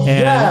 Oh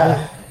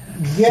yeah.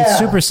 It's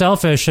super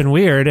selfish and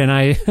weird, and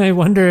I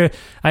wonder.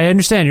 I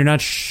understand you're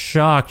not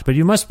shocked, but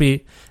you must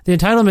be. The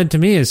entitlement to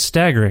me is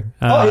staggering.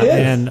 It is.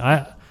 And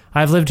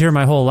I've lived here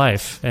my whole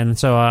life, and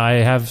so I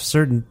have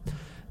certain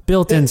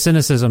built-in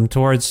cynicism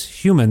towards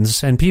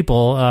humans and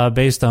people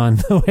based on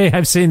the way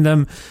I've seen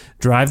them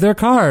drive their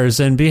cars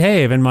and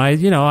behave. And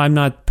I'm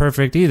not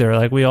perfect either.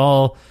 Like, we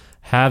all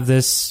have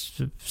this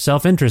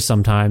self-interest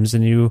sometimes,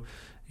 and you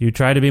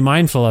try to be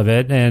mindful of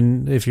it.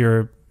 And if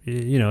you're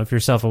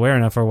self-aware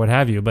enough or what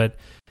have you. But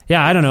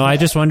yeah, I don't know. I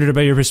just wondered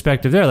about your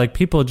perspective there. Like,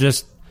 people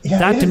just,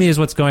 that to me is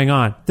what's going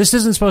on. This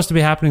isn't supposed to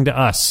be happening to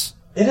us.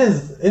 It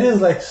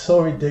is like so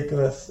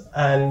ridiculous.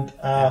 And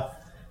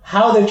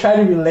how they try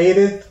to relate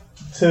it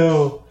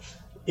to,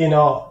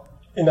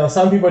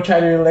 some people try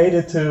to relate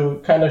it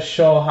to kind of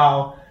show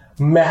how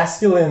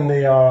masculine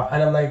they are.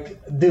 And I'm like,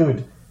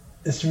 dude,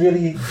 it's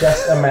really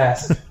just a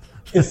mask.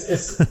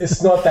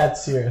 It's not that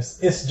serious.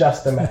 It's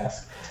just a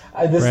mask.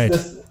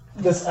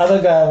 This other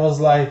guy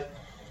was like,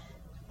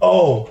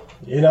 I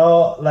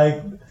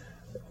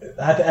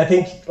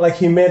think like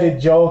he made a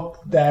joke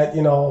that,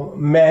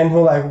 men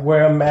who like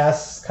wear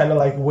masks kind of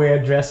like wear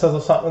dresses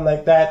or something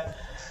like that.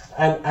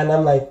 And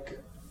I'm like,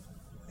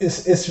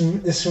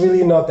 it's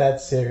really not that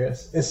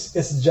serious.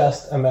 It's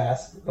just a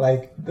mask.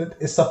 Like,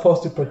 it's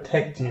supposed to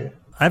protect you.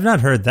 I've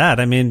not heard that.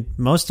 I mean,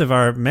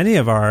 many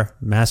of our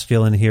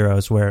masculine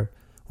heroes wear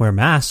wear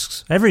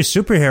masks. Every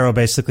superhero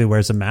basically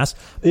wears a mask.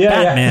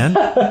 Yeah,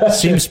 Batman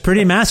seems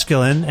pretty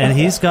masculine, and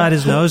he's got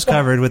his nose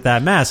covered with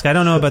that mask. I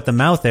don't know about the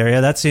mouth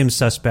area. That seems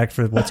suspect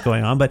for what's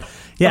going on. But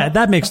yeah,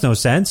 that makes no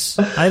sense.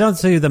 I don't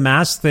see the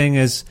mask thing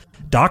as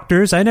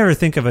doctors. I never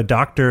think of a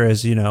doctor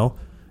as,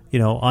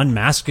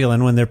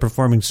 unmasculine when they're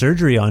performing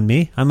surgery on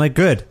me. I'm like,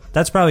 good.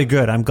 That's probably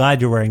good. I'm glad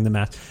you're wearing the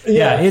mask.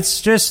 Yeah,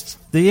 it's just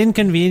the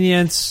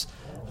inconvenience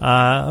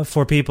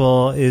for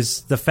people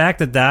is the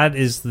fact that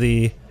is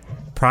the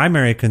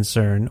primary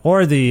concern.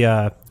 Or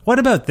the what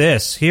about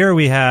this? Here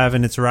we have,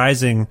 and it's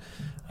rising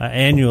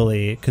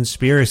annually,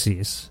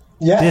 conspiracies,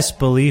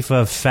 disbelief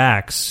of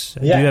facts.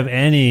 Do you have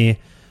any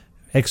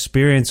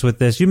experience with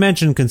this? You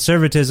mentioned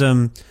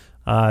conservatism,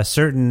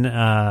 certain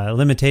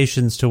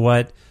limitations to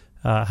what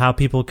how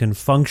people can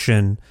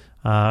function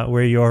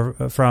where you're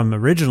from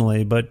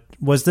originally, but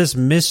was this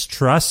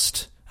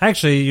mistrust?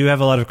 Actually, you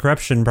have a lot of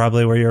corruption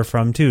probably where you're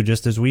from too,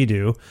 just as we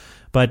do.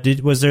 But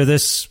was there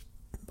this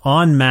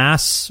en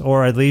masse,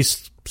 or at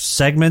least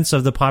segments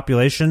of the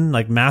population,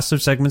 like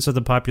massive segments of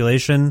the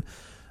population,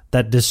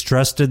 that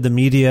distrusted the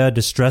media,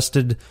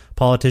 distrusted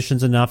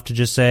politicians enough to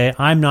just say,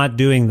 I'm not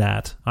doing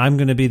that. I'm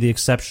going to be the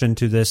exception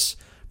to this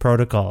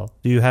protocol.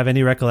 Do you have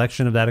any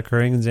recollection of that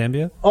occurring in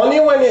Zambia? Only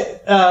when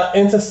it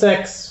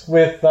intersects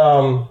with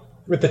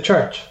the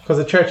church, because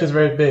the church is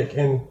very big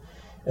in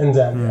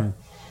Zambia.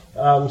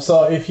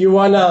 So if you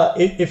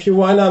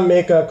wanna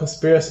make a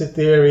conspiracy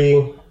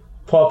theory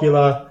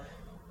popular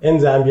in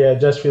Zambia,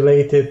 just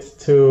related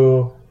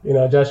to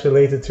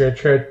your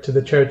church, to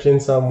the church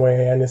in some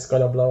way, and it's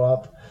gonna blow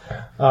up.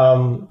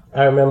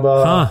 I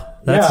remember.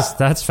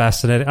 That's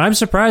fascinating. I'm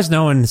surprised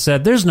no one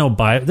said there's no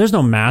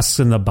masks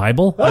in the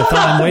Bible.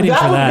 I'm waiting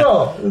for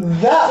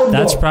that.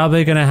 That's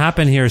probably going to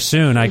happen here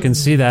soon. I can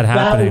see that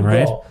happening,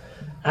 right?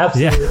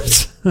 Absolutely,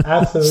 yeah.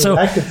 Absolutely. So,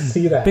 I could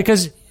see that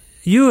because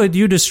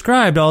you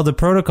described all the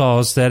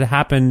protocols that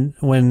happen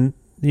when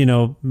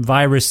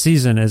virus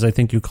season, as I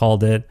think you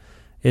called it,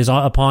 is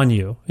upon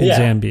you in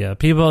Zambia.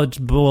 People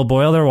will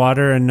boil their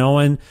water, and no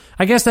one.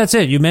 I guess that's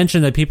it. You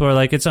mentioned that people are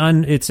like,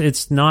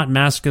 it's not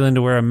masculine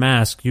to wear a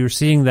mask. You're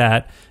seeing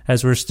that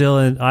as we're still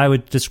in. I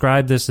would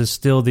describe this as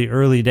still the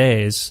early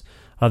days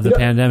of the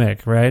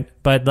pandemic, right?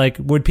 But like,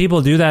 would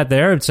people do that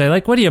there? Would say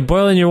like, what are you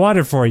boiling your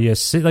water for? You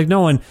like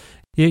no one.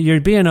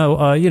 You're being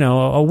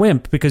a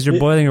wimp because you're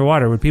boiling your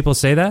water. Would people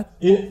say that?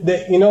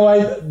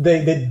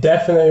 They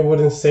definitely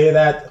wouldn't say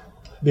that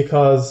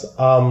because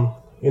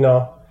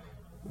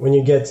when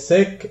you get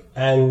sick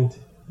and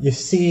you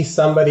see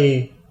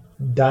somebody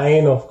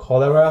dying of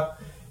cholera,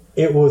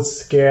 it would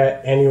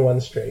scare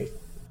anyone straight.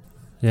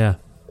 Yeah.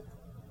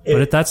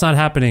 But that's not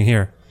happening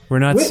here. We're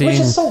not seeing... Which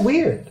is so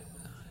weird.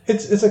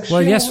 It's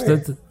extremely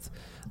weird.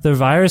 The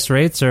virus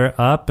rates are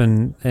up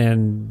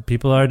and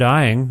people are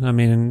dying. I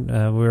mean,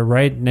 we're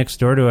right next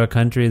door to a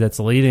country that's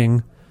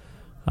leading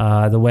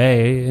the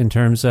way in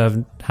terms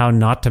of how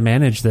not to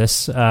manage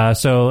this. I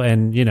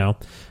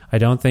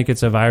don't think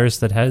it's a virus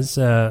that has...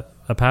 a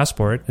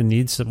passport and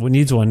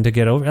needs one to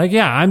get over. Like,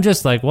 I'm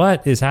just like,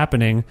 what is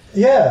happening?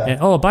 Yeah.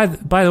 And, by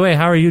the way,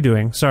 how are you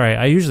doing? Sorry,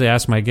 I usually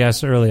ask my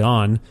guests early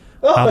on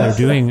how they're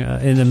doing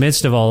in the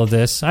midst of all of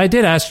this. I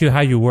did ask you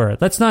how you were.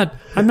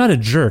 I'm not a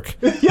jerk,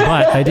 but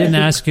I didn't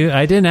ask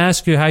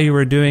you how you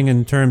were doing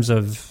in terms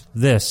of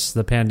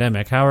the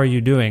pandemic. How are you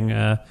doing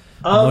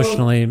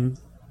emotionally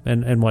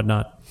and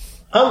whatnot?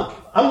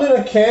 I'm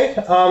doing okay.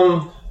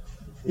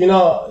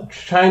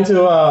 Trying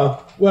to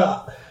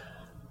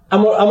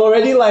I'm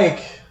already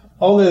like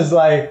always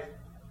like,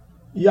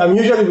 I'm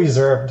usually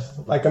reserved.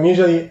 Like I'm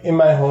usually in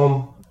my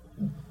home,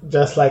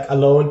 just like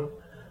alone,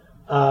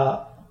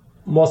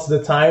 most of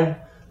the time.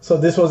 So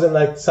this wasn't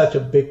like such a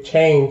big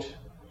change.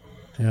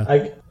 Yeah.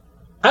 Like,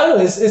 I don't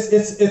know.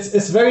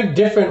 It's very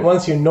different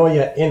once you know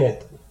you're in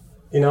it.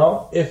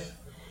 If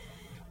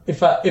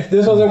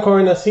this wasn't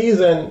Corona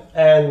season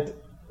and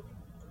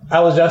I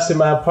was just in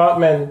my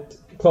apartment,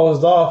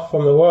 closed off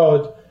from the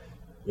world,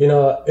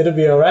 it'll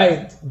be all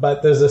right,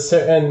 but there's a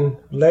certain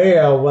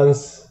layer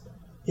once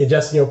you're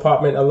just in your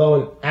apartment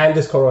alone and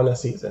it's Corona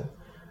season.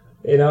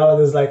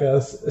 There's like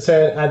a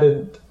certain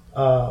added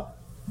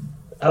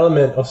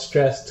element of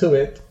stress to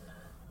it.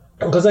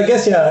 Because I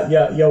guess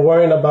you're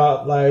worrying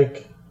about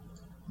like,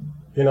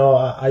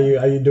 are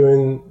you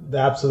doing the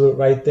absolute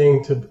right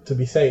thing to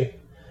be safe?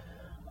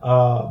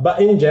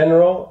 But in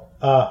general,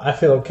 I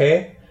feel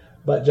okay,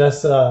 but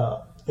just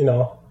still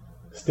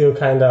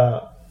kind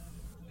of.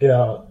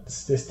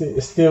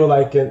 It's still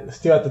like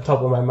still at the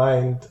top of my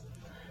mind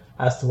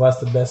as to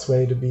what's the best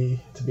way to be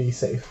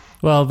safe.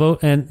 Well,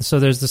 and so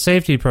there's the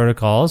safety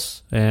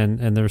protocols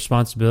and the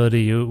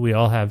responsibility we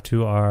all have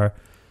to our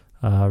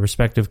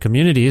respective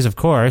communities, of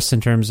course,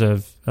 in terms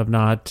of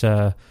not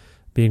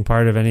being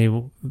part of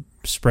any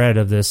spread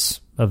of this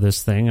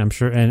thing. I'm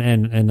sure,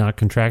 and not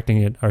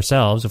contracting it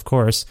ourselves, of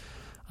course.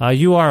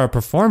 You are a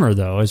performer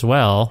though as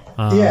well,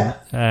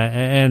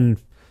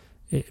 and.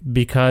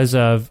 Because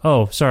of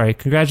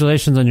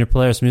congratulations on your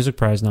Polaris Music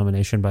Prize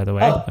nomination, by the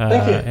way.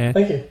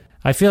 Thank you.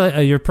 I feel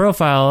like your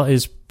profile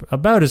is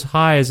about as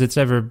high as it's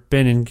ever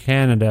been in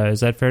Canada.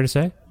 Is that fair to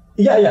say?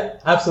 Yeah,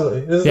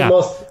 absolutely. This is the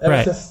most,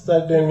 ever since I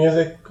started doing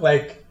music,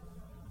 like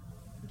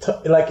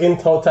in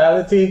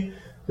totality,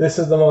 this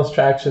is the most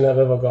traction I've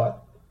ever got.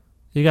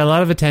 You got a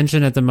lot of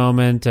attention at the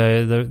moment.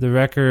 The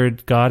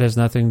record, God Has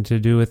Nothing to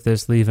Do with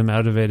This, Leave Him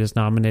Out of It, is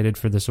nominated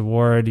for this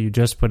award. You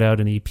just put out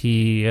an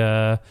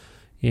EP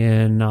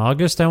in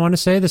August, I want to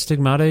say, the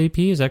Stigmata EP.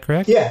 Is that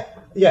correct?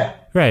 Yeah.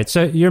 Right.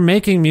 So you're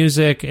making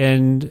music,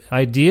 and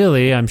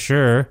ideally, I'm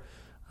sure,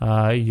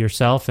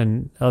 yourself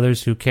and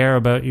others who care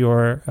about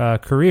your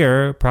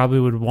career probably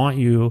would want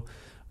you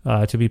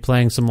to be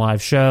playing some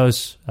live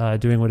shows,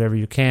 doing whatever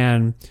you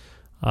can.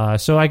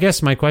 So I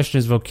guess my question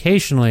is,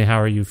 vocationally,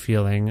 how are you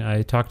feeling?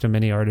 I talk to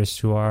many artists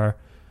who are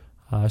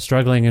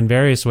struggling in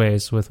various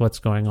ways with what's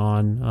going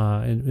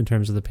on in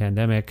terms of the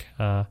pandemic.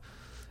 And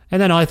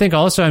then I think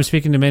also I'm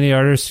speaking to many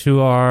artists who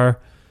are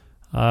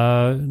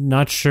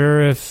not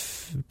sure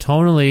if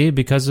tonally,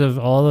 because of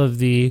all of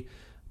the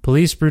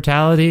police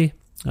brutality,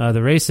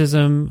 the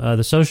racism,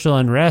 the social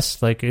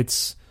unrest, like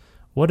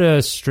what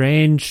a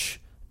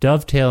strange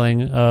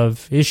dovetailing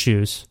of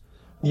issues.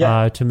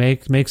 To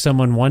make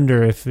someone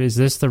wonder is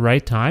this the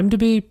right time to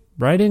be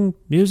writing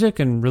music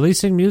and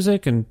releasing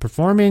music and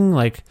performing?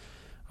 Like,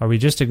 are we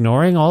just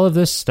ignoring all of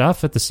this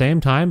stuff at the same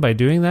time by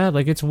doing that?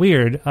 Like, it's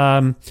weird.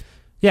 How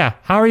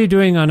are you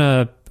doing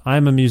on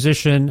I'm a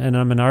musician and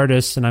I'm an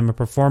artist and I'm a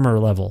performer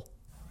level?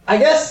 I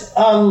guess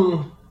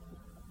from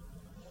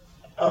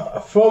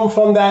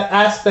that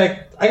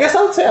aspect, I guess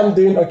I would say I'm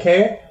doing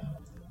okay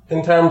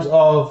in terms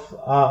of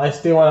I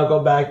still want to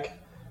go back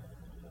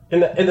in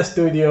the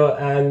studio,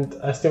 and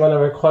I still want to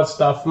record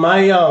stuff.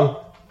 My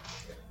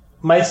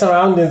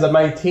surroundings and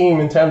my team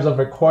in terms of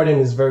recording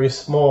is very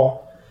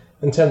small.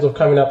 In terms of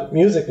coming up with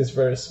music is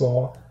very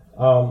small.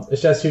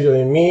 It's just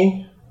usually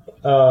me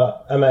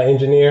and my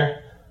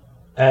engineer,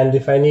 and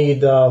if I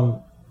need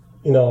a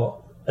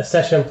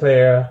session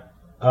player,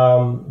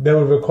 they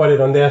will record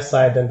it on their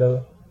side and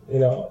they'll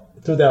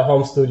through their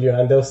home studio,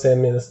 and they'll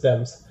send me the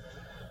stems.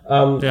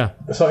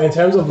 So in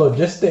terms of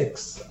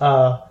logistics,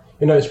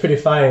 it's pretty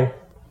fine.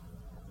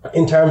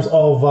 In terms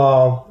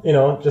of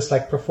just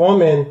like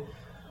performing,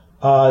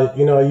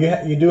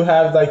 you do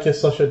have like your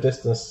social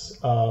distance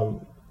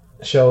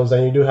shows,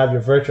 and you do have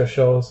your virtual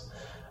shows,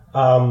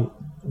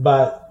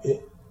 but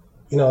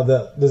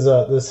there's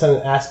a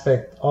certain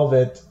aspect of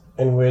it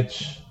in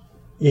which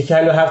you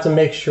kind of have to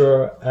make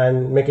sure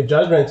and make a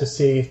judgment to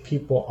see if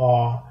people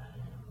are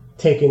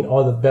taking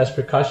all the best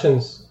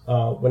precautions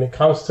when it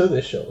comes to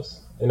the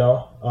shows. That's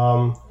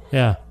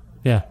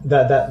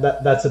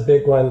a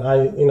big one.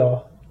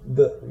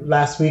 The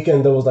last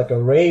weekend there was like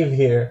a rave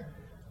here,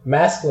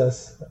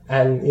 maskless,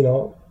 and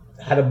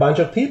had a bunch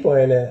of people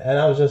in it, and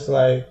I was just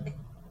like,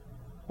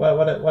 what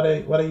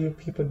are you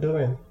people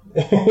doing?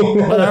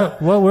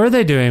 What were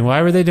they doing?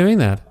 Why were they doing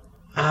that?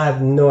 I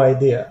have no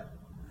idea.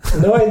 I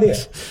had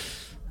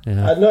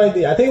no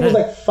idea. I think it was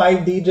like 5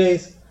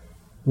 DJs,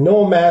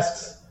 no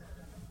masks,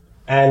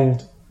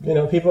 and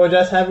people are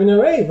just having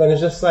a rave, and it's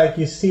just like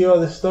you see all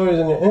the stories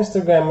on your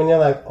Instagram, and you're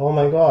like, oh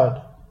my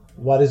God,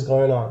 what is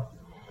going on?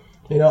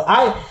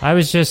 I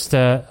was just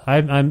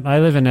I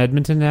live in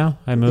Edmonton now.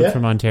 I moved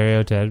from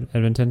Ontario to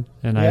Edmonton,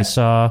 and I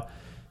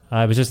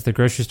was just at the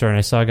grocery store, and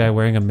I saw a guy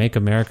wearing a "Make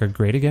America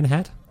Great Again"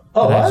 hat.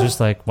 Oh, and I was just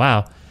like,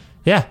 wow,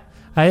 yeah.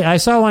 I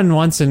saw one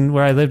once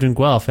where I lived in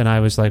Guelph, and I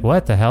was like,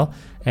 what the hell?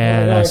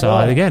 And I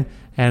saw it again,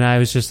 and I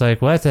was just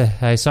like, what the?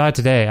 I saw it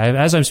today.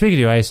 As I'm speaking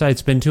to you, I saw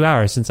it's been 2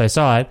 hours since I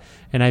saw it,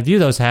 and I view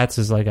those hats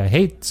as like a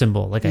hate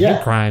symbol, like a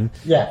hate crime.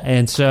 Yeah.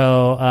 And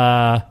so,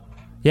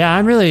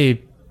 I'm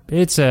really,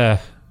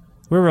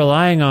 we're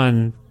relying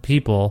on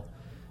people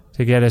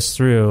to get us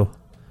through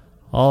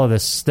all of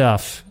this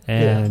stuff.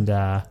 And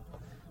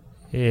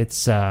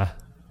it's, like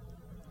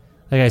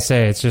I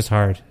say, it's just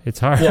hard. It's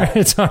hard. Yeah.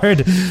 It's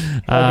hard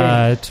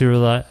to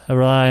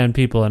rely on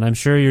people. And I'm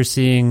sure you're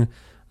seeing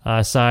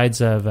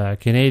sides of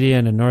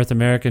Canadian and North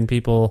American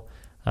people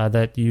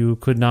that you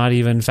could not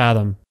even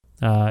fathom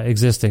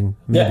existing,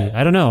 maybe. Yeah.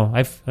 I don't know.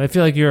 I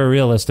feel like you're a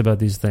realist about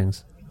these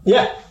things.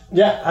 Yeah.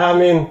 I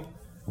mean,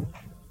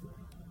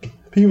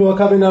 people are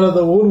coming out of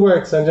the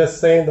woodworks and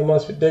just saying the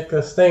most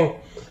ridiculous thing.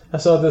 I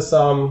saw this,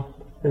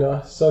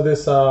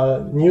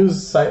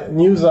 news site,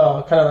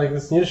 kind of like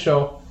this news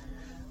show,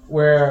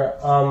 where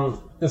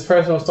this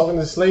person was talking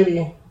to this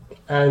lady,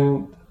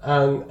 and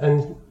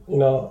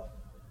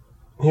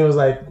he was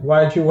like,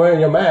 "Why aren't you wearing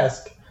your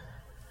mask?"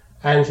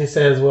 And she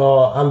says,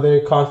 "Well, I'm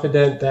very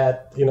confident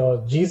that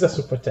Jesus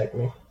will protect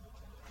me."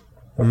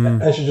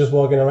 And she's just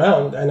walking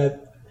around, and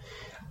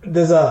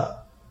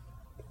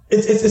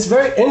It's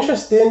very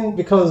interesting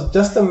because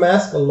just the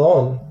mask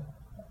alone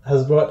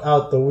has brought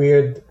out the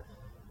weird,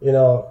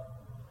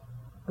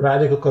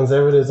 radical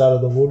conservatives out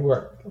of the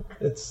woodwork.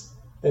 It's,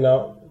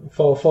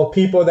 for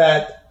people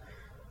that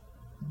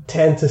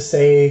tend to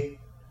say,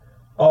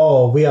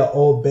 oh, we are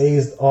all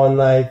based on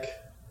like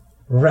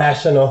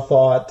rational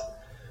thought,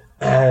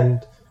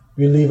 and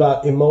we leave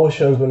out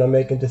emotions when we're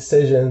making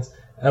decisions,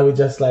 and we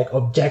just like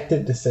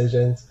objective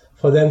decisions.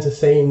 for them to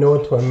say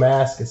no to a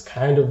mask is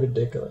kind of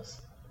ridiculous.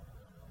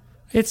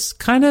 It's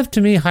kind of, to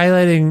me,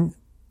 highlighting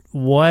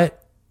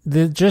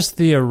just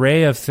the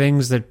array of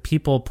things that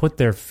people put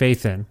their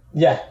faith in.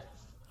 Yeah.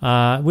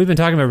 We've been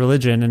talking about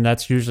religion, and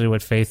that's usually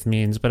what faith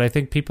means. But I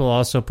think people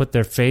also put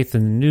their faith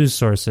in news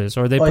sources,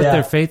 or they put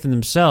their faith in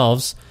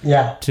themselves.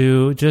 Yeah.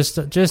 To just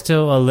to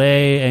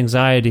allay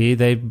anxiety.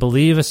 They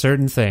believe a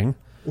certain thing.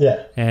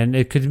 Yeah. And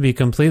it could be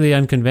completely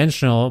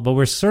unconventional, but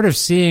we're sort of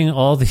seeing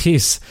all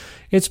these.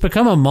 It's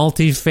become a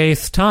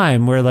multi-faith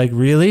time where, like,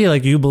 really,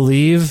 like, you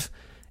believe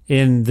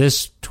in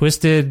this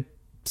twisted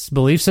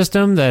belief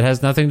system that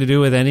has nothing to do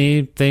with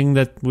anything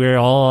that we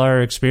all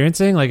are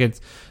experiencing. Like, it's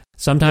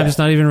sometimes it's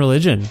not even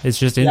religion. It's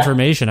just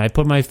information. I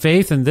put my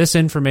faith in this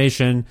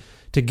information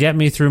to get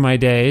me through my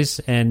days,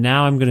 and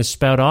now I'm going to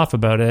spout off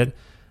about it.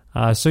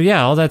 So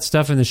yeah, all that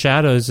stuff in the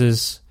shadows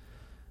is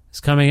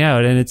coming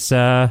out, and it's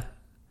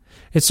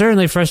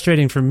certainly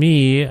frustrating for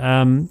me.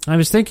 I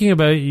was thinking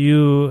about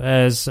you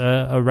as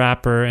a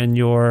rapper and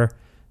your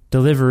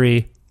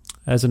delivery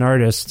as an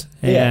artist,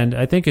 and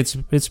I think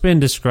it's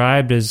been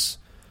described as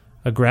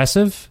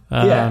aggressive.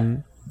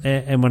 And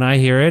when I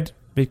hear it,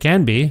 it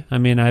can be. I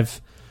mean,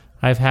 I've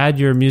had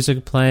your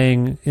music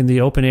playing in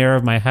the open air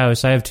of my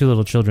house. I have 2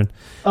 little children,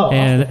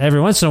 and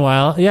every once in a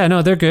while,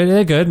 they're good.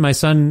 They're good. My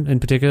son in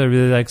particular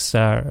really likes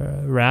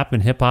rap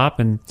and hip hop,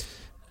 and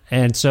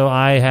so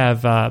I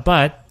have,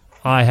 but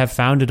I have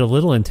found it a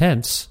little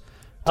intense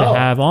to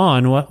have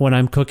on when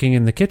I'm cooking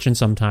in the kitchen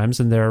sometimes,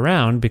 and they're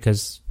around,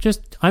 because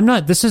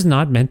this is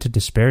not meant to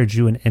disparage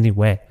you in any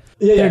way.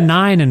 They're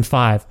 9 and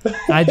 5.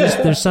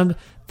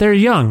 They're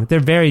young. They're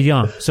very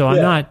young. So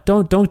I'm not,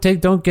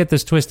 don't get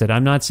this twisted.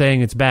 I'm not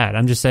saying it's bad.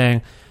 I'm just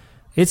saying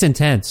it's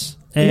intense.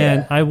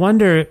 And I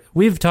wonder,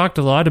 we've talked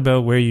a lot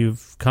about where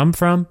you've come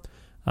from,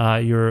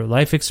 your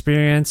life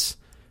experience.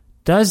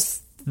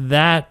 Does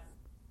that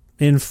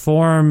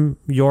inform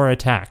your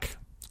attack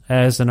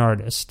as an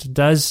artist?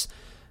 Does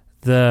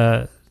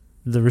the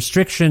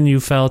restriction you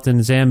felt in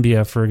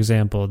Zambia, for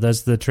example,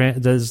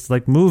 does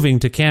like moving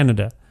to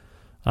Canada,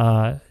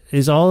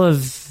 is all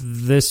of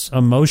this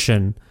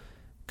emotion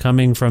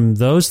coming from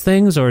those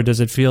things, or does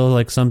it feel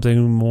like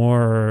something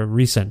more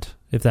recent,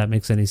 if that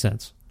makes any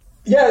sense?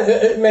 Yeah,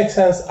 it makes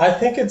sense. I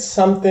think it's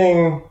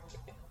something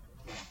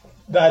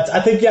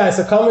it's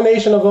a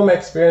combination of all my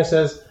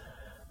experiences,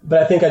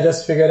 but I think I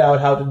just figured out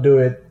how to do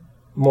it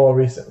more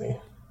recently.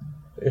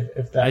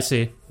 If that, I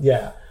see.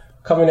 Yeah.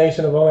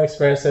 Combination of all my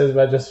experiences,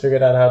 but I just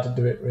figured out how to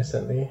do it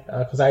recently.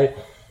 Because I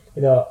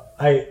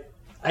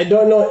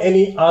don't know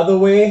any other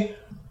way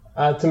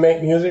to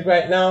make music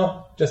right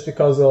now, just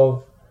because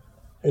of,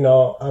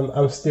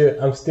 I'm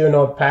still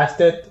not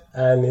past it,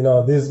 and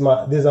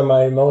these are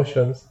my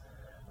emotions,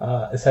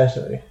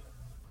 essentially.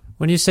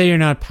 When you say you're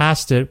not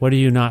past it, what are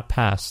you not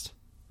past?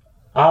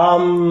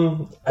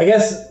 I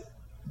guess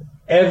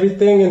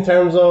everything in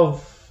terms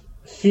of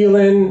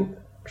healing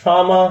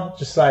trauma,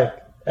 just like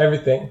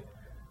everything.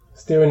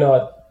 Still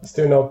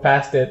not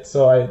past it.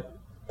 So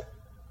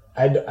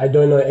I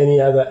don't know any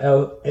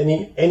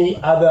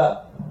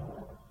other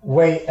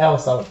way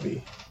else I would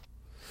be.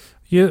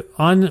 You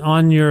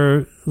on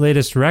your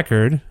latest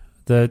record,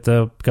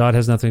 the God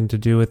Has Nothing to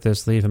Do with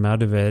This, Leave Him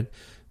Out of It,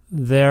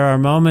 there are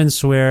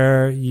moments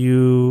where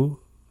you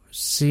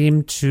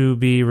seem to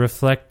be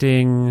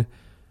reflecting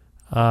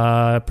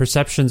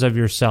perceptions of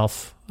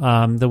yourself,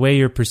 the way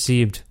you're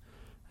perceived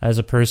as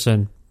a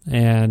person.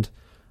 And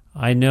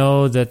I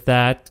know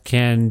that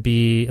can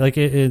be like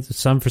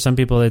for some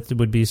people it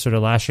would be sort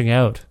of lashing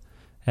out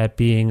at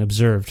being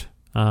observed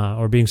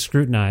or being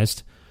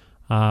scrutinized.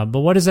 But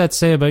what does that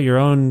say about your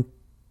own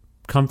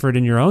comfort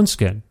in your own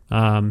skin?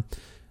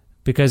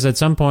 Because at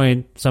some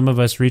point, some of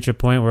us reach a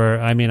point where,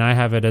 I mean, I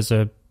have it as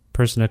a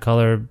person of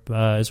color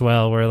as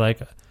well, where like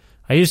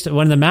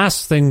when the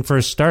mask thing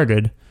first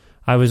started,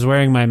 I was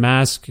wearing my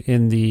mask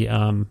in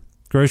the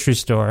grocery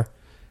store,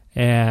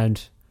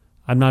 and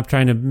I'm not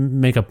trying to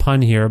make a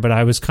pun here, but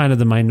I was kind of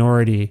the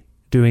minority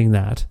doing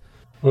that.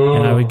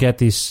 And I would get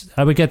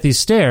these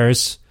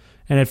stares,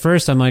 and at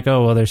first I'm like,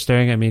 oh, well, they're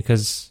staring at me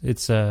because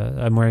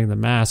I'm wearing the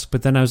mask.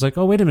 But then I was like,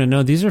 oh, wait a minute,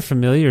 no, these are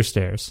familiar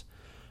stares.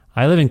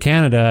 I live in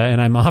Canada,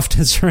 and I'm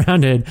often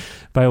surrounded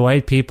by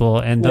white people,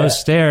 and those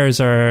stares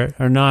are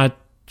not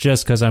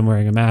just because I'm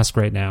wearing a mask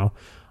right now.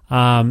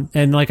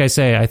 And like I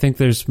say, I think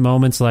there's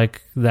moments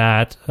like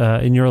that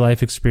in your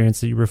life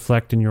experience that you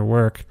reflect in your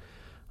work.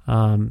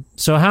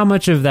 So how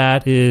much of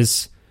that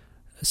is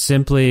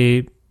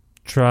simply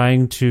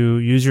trying to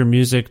use your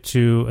music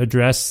to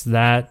address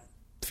that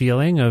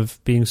feeling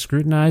of being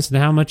scrutinized,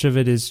 and how much of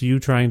it is you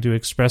trying to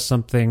express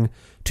something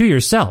to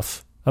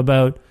yourself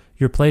about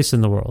your place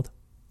in the world?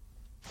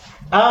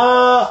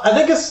 I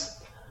think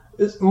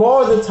it's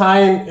more of the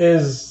time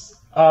is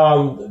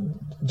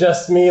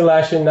just me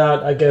lashing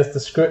out against the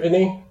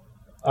scrutiny.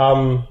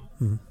 I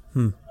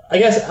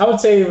guess I would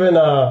say even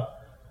a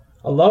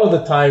lot of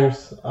the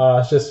times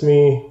it's just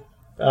me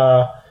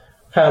kind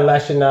of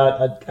lashing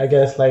out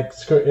against like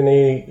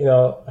scrutiny,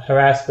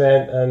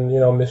 harassment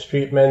and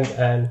mistreatment,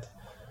 and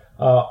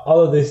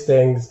all of these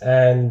things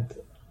and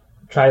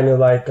trying to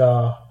like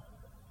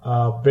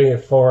bring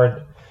it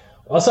forward.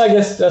 Also, I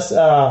guess just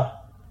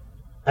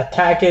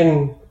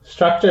attacking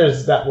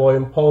structures that were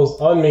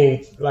imposed on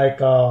me, like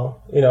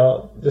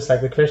just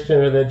like the Christian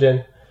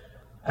religion,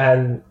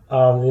 and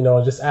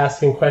just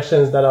asking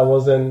questions that I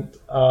wasn't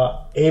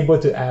able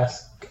to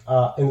ask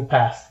in the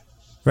past.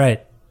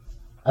 Right.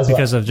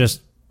 Because of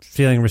just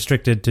feeling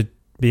restricted to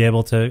be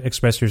able to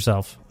express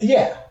yourself.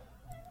 Yeah.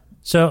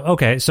 So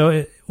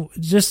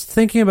just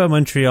thinking about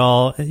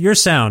Montreal, your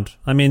sound.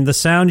 I mean, the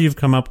sound you've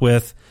come up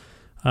with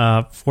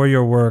for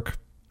your work.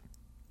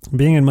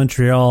 Being in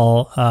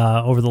Montreal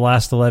over the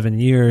last 11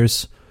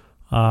 years,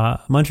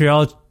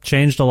 Montreal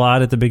changed a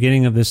lot at the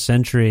beginning of this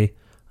century.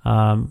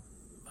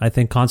 I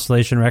think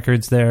Constellation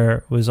Records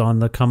there was on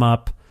the come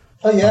up.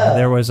 Oh yeah,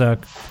 there was a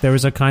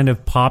kind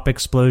of pop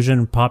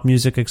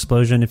music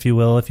explosion, if you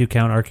will, if you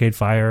count Arcade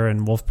Fire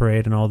and Wolf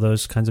Parade and all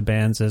those kinds of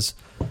bands as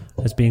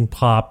being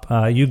pop.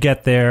 You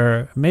get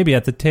there maybe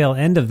at the tail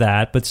end of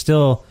that, but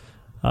still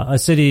a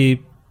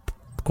city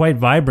quite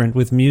vibrant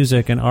with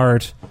music and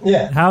art.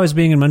 Yeah. How has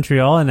being in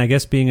Montreal and I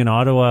guess being in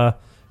Ottawa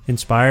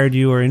inspired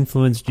you or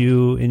influenced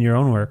you in your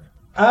own work?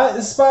 It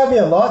inspired me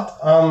a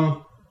lot.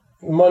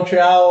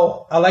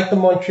 Montreal, I like the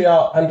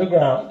Montreal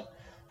Underground.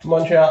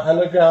 Montreal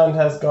Underground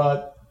has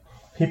got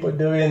people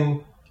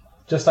doing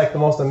just like the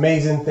most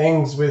amazing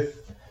things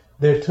with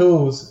their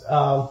tools.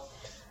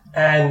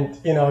 And,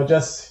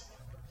 just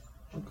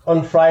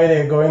on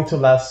Friday going to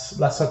La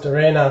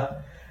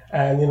Soterrena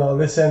and,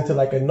 listen to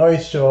like a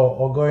noise show,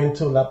 or going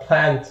to La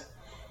Plante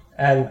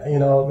and,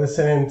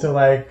 listening to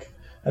like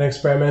an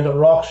experimental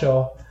rock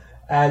show,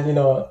 and,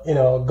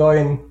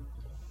 going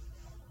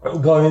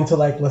to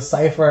like La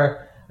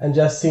Cypher and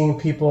just seeing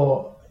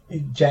people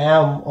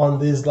jam on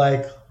these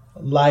like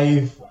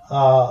live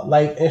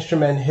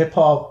instrument, hip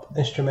hop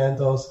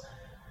instrumentals.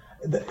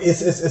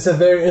 It's a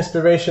very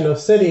inspirational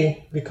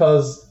city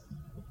because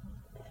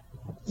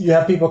you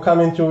have people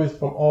coming through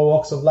from all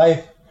walks of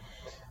life,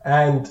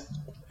 and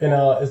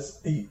it's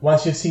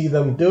once you see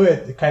them do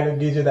it, it kind of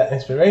gives you that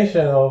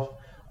inspiration of,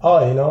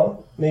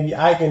 maybe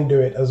I can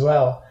do it as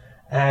well.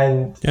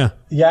 And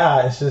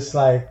it's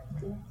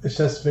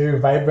just very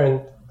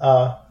vibrant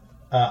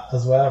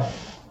as well.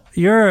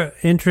 Your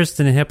interest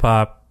in hip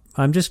hop,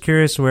 I'm just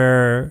curious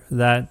where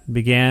that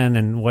began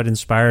and what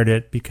inspired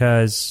it,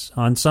 because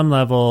on some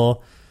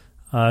level,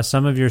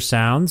 some of your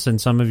sounds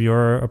and some of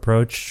your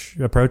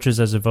approaches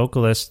as a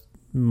vocalist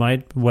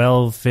might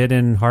well fit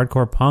in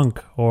hardcore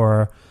punk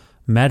or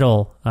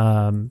metal,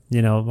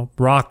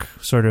 rock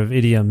sort of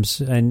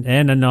idioms,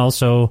 and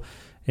also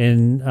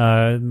in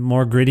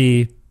more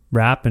gritty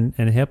rap and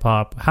hip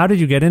hop. How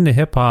did you get into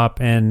hip hop,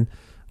 and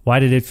why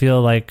did it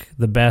feel like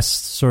the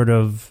best sort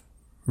of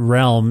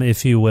realm,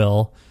 if you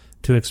will,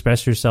 to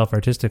express yourself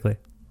artistically?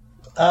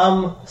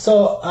 I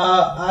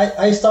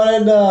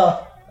started,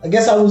 I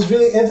guess I was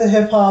really into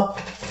hip hop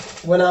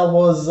when I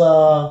was,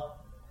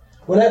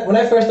 when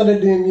I first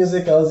started doing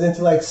music, I was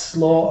into like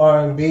slow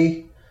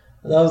R&B.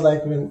 That was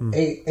like when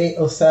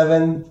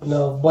 807,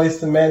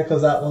 Boyz II Men,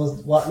 because that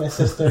was what my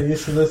sister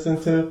used to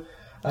listen to.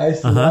 I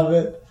used to love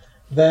it.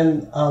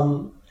 Then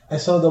I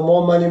saw the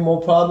More Money,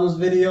 More Problems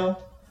video,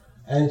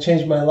 and it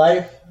changed my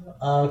life.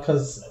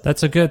 Because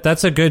that's a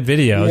good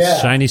video. Yeah.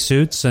 It's shiny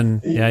suits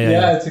and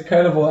yeah, it's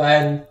incredible.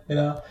 And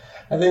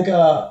I think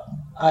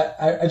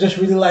I just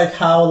really like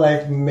how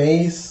like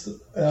Mace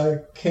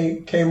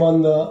came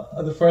on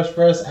the first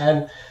verse,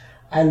 and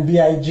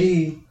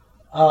B.I.G.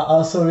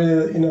 Also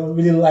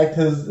really liked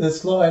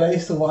his flow, and I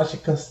used to watch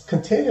it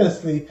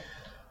continuously.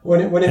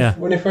 When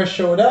it first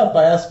showed up,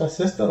 I asked my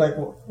sister, like,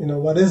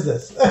 what is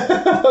this?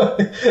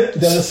 It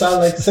doesn't sound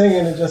like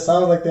singing; it just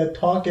sounds like they're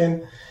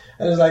talking.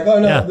 And it's like, oh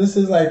no, this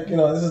is like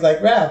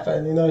rap.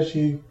 And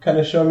she kind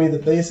of showed me the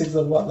basics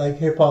of what like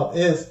hip hop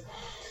is.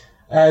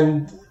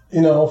 And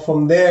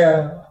from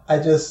there, I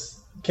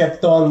just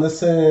kept on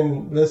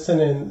listening,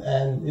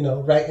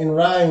 and writing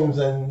rhymes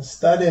and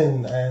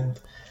studying and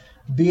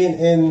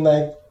being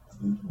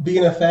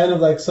a fan of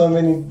like so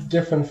many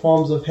different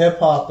forms of hip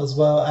hop, as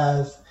well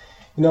as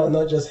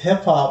not just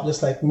hip hop,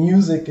 just like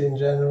music in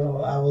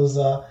general. I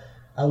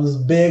was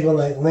big on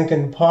like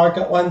Linkin Park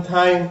at one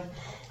time.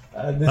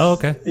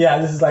 Okay. Yeah,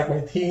 this is like my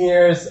teen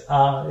years.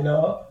 I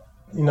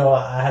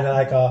had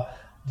like a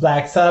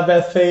Black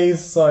Sabbath phase,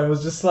 so it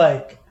was just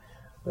like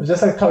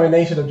a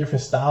combination of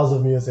different styles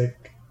of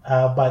music.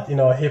 But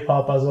hip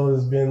hop has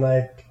always been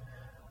like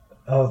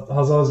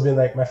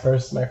my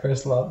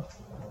first love.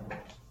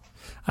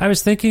 I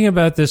was thinking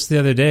about this the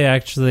other day,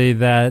 actually,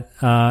 that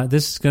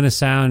this is going to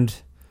sound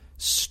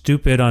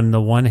stupid on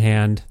the one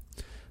hand,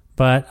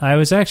 but I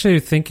was actually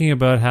thinking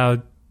about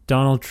how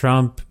Donald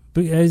Trump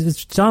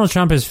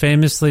has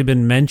famously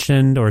been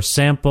mentioned or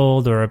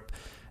sampled or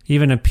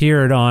even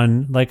appeared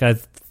on like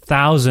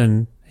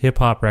 1,000 hip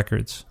hop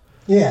records.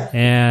 Yeah.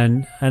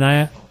 And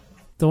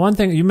the one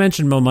thing you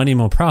mentioned, More Money,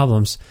 More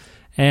Problems.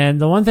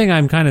 And the one thing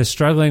I'm kind of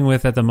struggling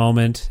with at the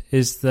moment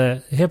is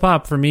the hip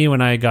hop for me,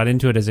 when I got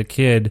into it as a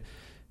kid,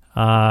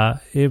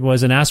 it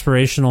was an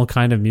aspirational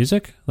kind of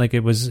music. Like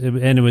it was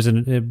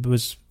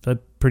a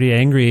pretty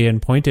angry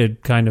and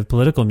pointed kind of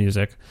political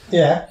music.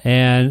 Yeah.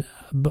 And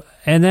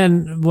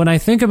then when I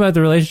think about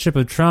the relationship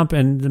of Trump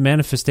and the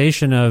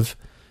manifestation of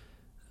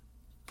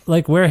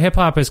like where hip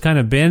hop has kind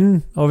of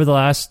been over the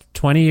last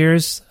 20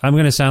 years, I'm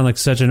going to sound like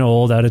such an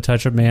old, out of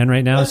touch man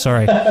right now.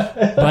 Sorry.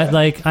 But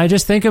like, I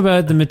just think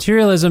about the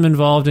materialism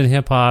involved in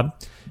hip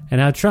hop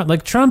and how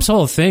Trump's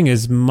whole thing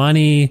is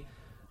money,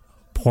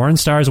 porn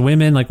stars,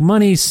 women, like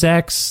money,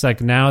 sex, like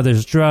now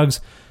there's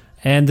drugs.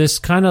 And this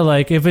kind of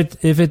like, if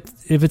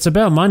it's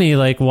about money,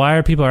 like why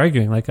are people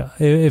arguing? Like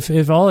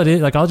if all it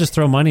is, like I'll just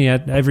throw money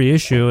at every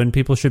issue and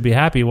people should be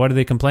happy. What are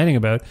they complaining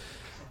about?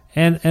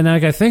 And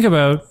like I think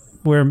about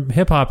where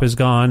hip hop has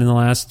gone in the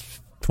last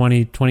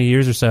 20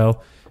 years or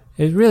so,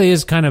 it really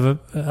is kind of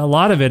a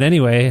lot of it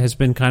anyway has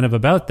been kind of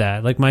about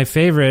that. Like my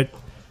favorite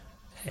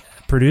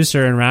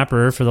producer and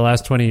rapper for the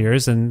last 20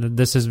 years, and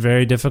this is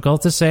very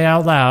difficult to say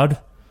out loud,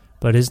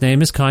 but his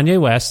name is Kanye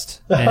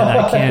West, and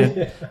I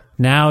can't.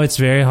 Now it's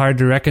very hard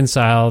to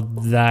reconcile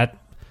that.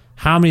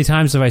 How many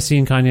times have I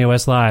seen Kanye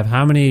West live?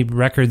 How many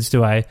records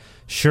do I?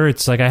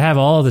 Shirts, like I have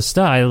all of the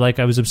stuff.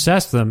 I was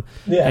obsessed with them,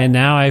 and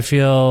now I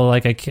feel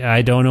like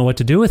I don't know what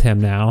to do with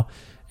him now.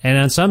 And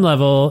on some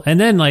level, and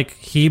then like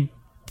he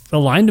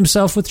aligned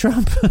himself with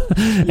Trump,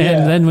 and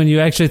then when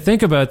you actually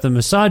think about the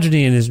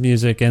misogyny in his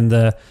music and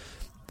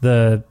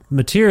the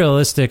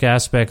materialistic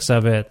aspects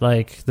of it,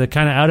 like the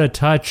kind of out of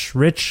touch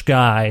rich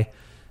guy,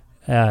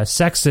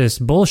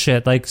 sexist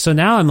bullshit. Like so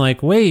now I'm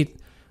like, wait,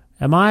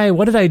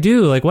 what did I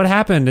do? Like what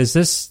happened? Is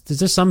this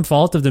some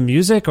fault of the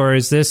music, or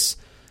is this?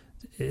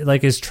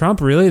 Like, is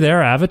Trump really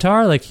their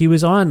avatar? Like, he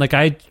was on, like,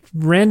 I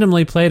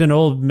randomly played an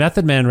old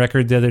Method Man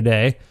record the other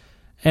day,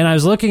 and I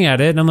was looking at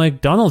it, and I'm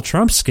like, Donald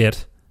Trump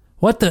skit?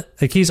 What the?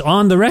 Like, he's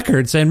on the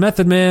record saying,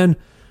 Method Man,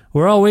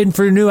 we're all waiting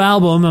for a new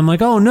album. I'm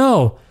like, oh,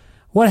 no.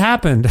 What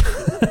happened?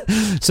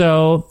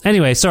 So,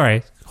 anyway,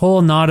 sorry.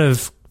 Whole knot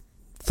of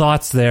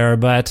thoughts there,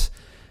 but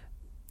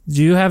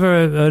do you have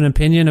an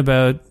opinion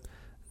about,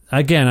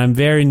 again, I'm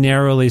very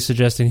narrowly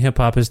suggesting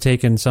hip-hop has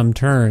taken some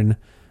turn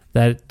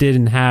that it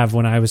didn't have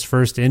when I was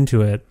first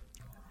into it.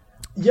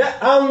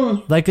 Yeah,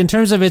 like in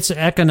terms of its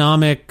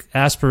economic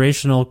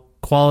aspirational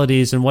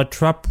qualities and what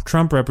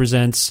Trump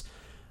represents,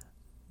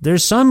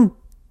 there's some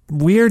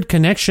weird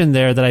connection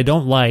there that I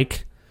don't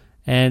like.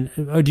 And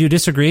do you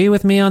disagree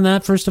with me on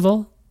that, first of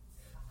all?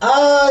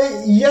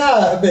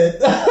 Yeah, a bit.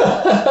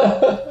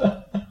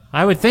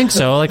 I would think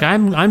so. Like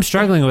I'm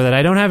struggling with it.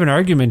 I don't have an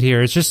argument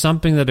here. It's just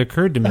something that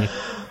occurred to me.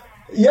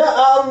 Yeah,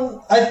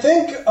 I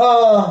think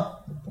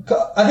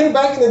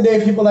back in the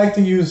day, people like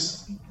to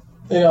use,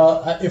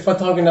 if we're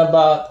talking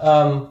about,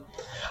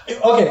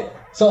 okay,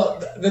 so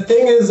the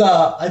thing is,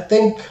 I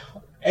think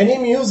any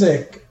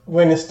music,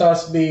 when it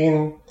starts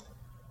being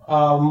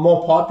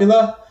more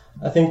popular,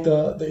 I think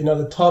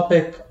the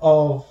topic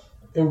of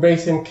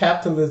embracing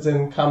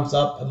capitalism comes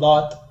up a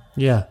lot.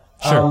 Yeah,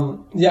 sure.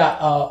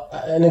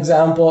 An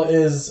example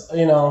is,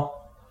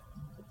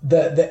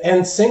 the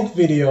NSYNC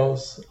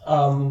videos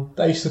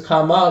that used to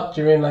come out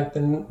during like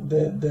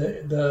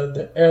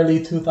the early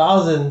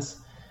 2000s,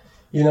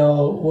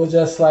 were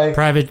just like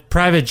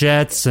private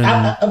jets and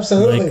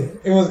absolutely.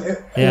 Like, it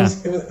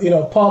was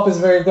pop is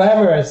very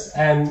glamorous,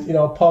 and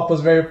pop was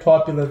very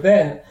popular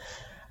then,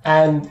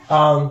 and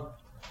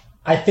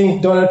I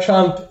think Donald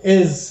Trump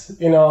is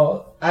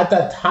at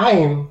that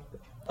time.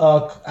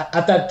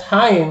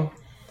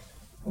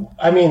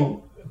 I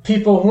mean,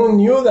 people who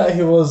knew that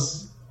he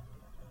was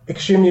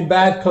extremely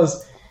bad,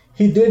 because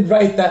he did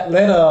write that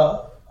letter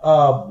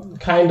about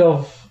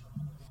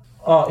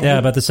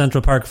the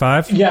Central Park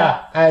Five.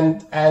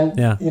 And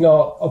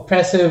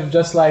oppressive,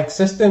 just like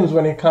systems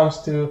when it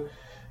comes to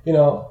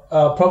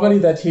property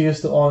that he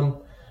used to own.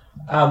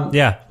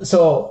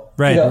 So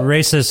right,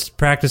 racist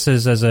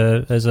practices as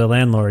a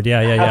landlord.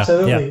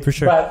 Absolutely. Yeah, for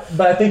sure.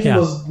 But I think he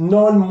was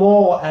known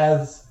more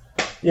as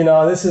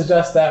this is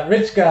just that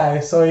rich guy.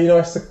 So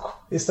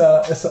it's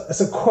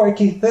a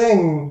quirky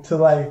thing to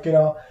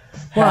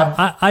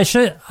Well, I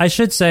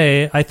should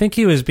say I think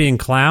he was being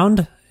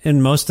clowned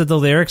in most of the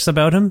lyrics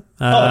about him.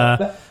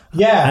 I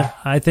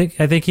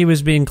think he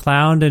was being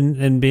clowned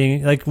and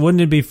being like,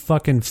 wouldn't it be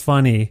fucking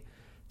funny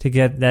to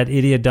get that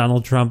idiot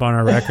Donald Trump on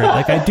our record?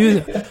 Like I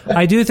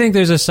do think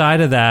there's a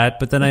side of that,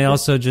 but then I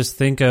also just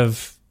think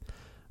of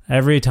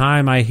every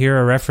time I hear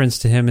a reference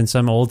to him in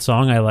some old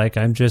song I like,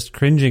 I'm just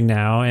cringing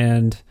now,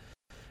 and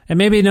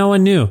maybe no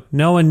one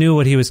knew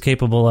what he was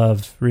capable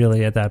of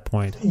really at that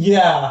point. And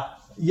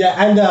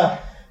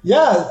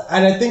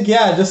I think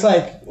just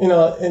like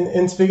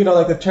in speaking of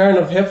like the turn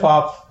of hip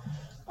hop,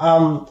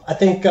 I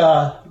think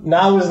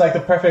now is like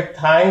the perfect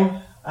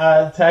time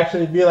to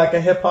actually be like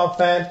a hip hop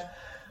fan,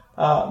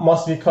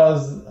 mostly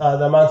because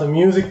the amount of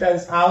music that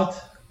is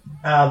out,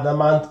 the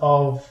amount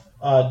of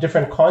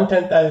different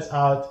content that is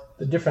out,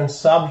 the different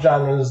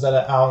subgenres that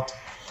are out,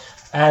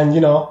 and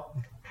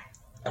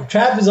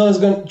trap is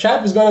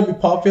going to be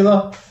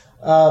popular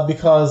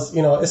because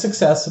it's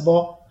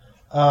accessible.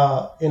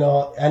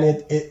 and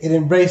it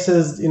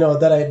embraces,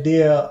 that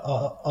idea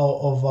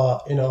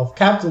of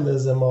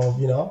capitalism,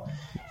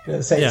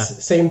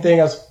 same thing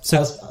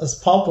as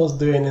pop was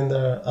doing in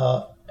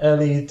the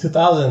early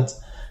 2000s.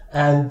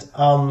 And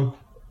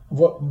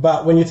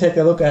but when you take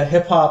a look at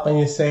hip hop and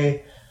you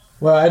say,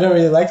 well, I don't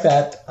really like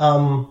that,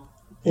 I'm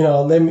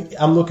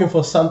looking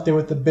for something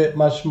with a bit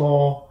much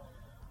more,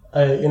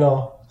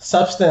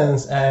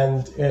 substance,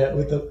 and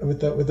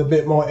with a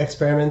bit more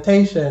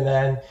experimentation.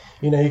 And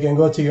you can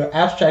go to your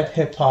abstract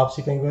hip hops,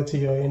 you can go to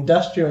your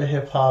industrial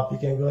hip hop, you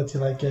can go to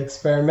like your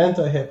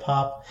experimental hip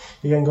hop,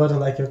 you can go to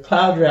like your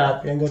cloud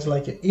rap, you can go to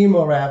like your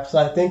emo rap. So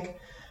I think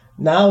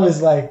now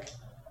is like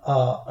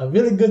a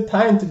really good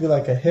time to be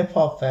like a hip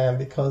hop fan,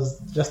 because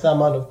just the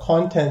amount of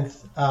content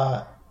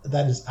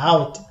that is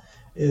out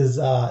is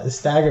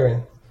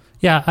staggering.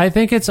 Yeah, I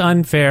think it's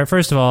unfair.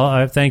 First of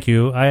all, thank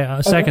you.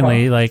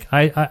 Secondly,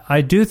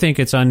 I do think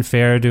it's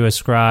unfair to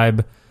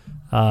ascribe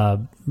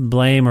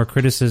blame or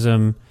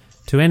criticism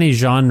to any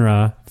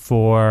genre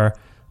for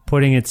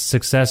putting its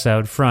success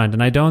out front.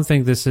 And I don't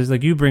think this is,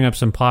 like, you bring up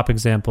some pop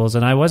examples,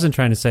 and I wasn't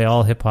trying to say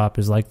all hip hop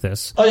is like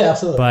this. Oh yeah,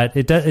 absolutely. But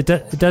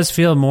it does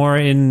feel more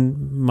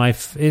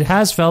it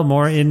has felt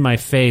more in my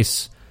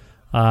face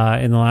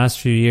in the last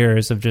few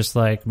years, of just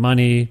like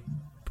money,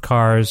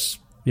 cars,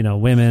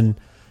 women.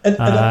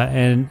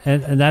 And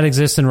that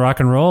exists in rock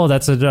and roll.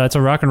 That's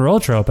a rock and roll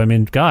trope. I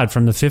mean, God,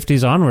 from the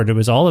 50s onward, it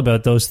was all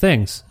about those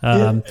things.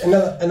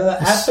 Another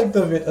aspect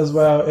of it as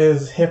well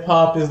is hip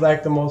hop is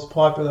like the most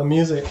popular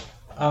music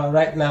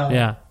right now.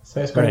 Yeah. So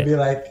it's going to be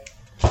like,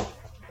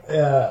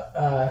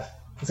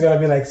 it's going to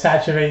be like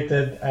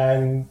saturated,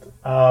 and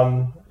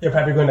you're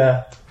probably going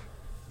to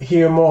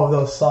hear more of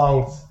those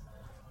songs.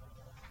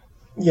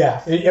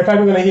 Yeah, you're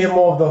probably going to hear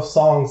more of those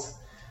songs,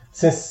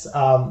 since that's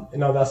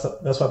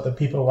what the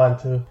people want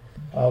to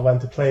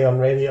play on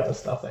radio and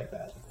stuff like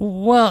that.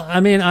 Well, I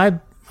mean, I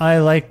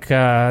like.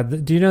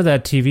 Do you know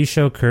that TV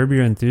show Curb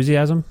Your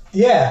Enthusiasm?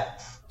 Yeah.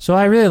 So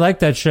I really like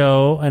that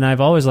show, and I've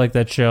always liked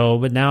that show.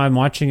 But now I'm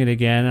watching it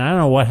again, and I don't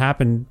know what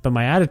happened, but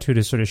my attitude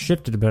has sort of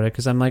shifted about it,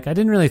 because I'm like, I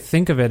didn't really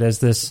think of it as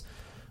this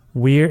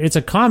weird. It's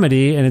a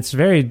comedy, and it's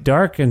very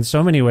dark in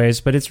so many ways,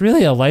 but it's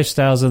really a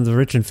lifestyles of the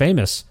rich and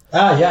famous.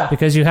 Ah, yeah.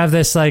 Because you have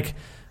this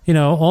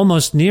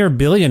almost near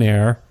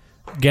billionaire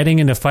getting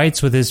into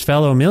fights with his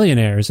fellow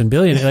millionaires and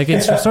billionaires. Like,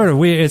 it's sort of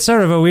weird. It's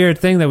sort of a weird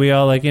thing that we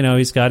all like,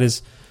 he's got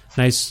his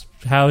nice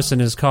house and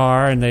his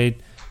car, and they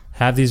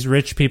have these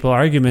rich people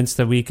arguments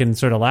that we can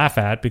sort of laugh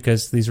at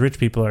because these rich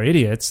people are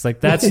idiots. Like,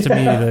 that's to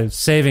me the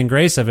saving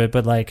grace of it.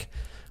 But like,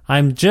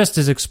 I'm just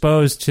as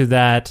exposed to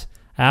that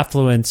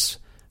affluence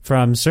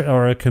from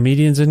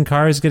comedians in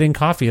cars getting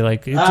coffee.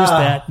 Like, it's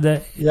just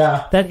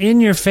that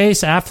in your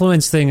face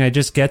affluence thing, it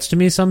just gets to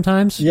me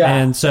sometimes. Yeah.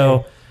 And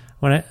so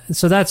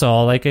so that's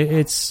all. Like,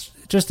 it's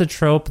just a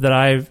trope that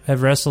I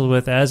have wrestled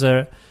with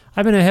I've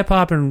been a hip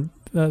hop and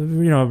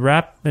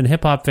rap and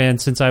hip hop fan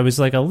since I was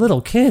like a little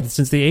kid,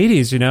 since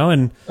the 80s,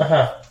 and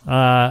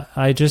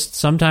I just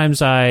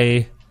sometimes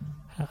I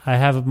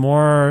have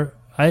more.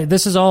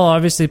 This is all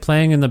obviously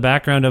playing in the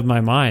background of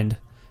my mind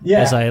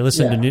as I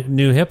listen to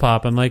new hip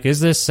hop. I'm like, is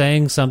this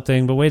saying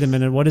something? But wait a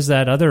minute, what is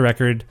that other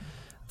record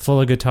full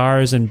of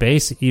guitars and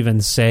bass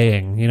even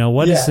saying?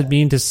 What does it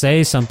mean to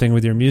say something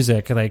with your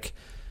music? Like,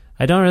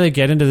 I don't really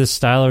get into the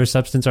style or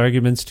substance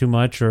arguments too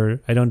much, or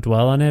I don't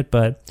dwell on it,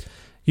 but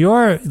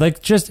you're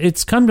like,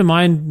 it's come to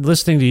mind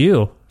listening to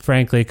you,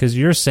 frankly, because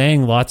you're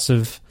saying lots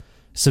of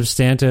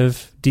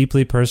substantive,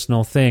 deeply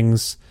personal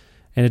things,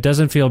 and it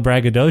doesn't feel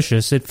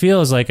braggadocious. It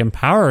feels like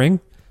empowering.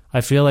 I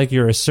feel like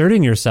you're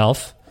asserting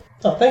yourself.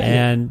 Oh, thank you.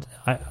 And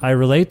I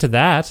relate to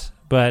that,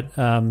 but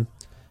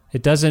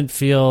it doesn't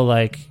feel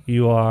like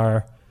you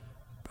are,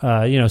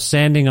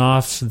 sanding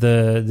off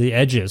the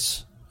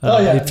edges.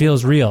 It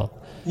feels real.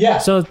 Yeah.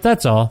 So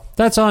that's all.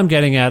 That's all I'm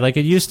getting at. Like,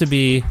 it used to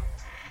be,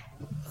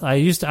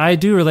 I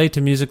do relate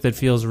to music that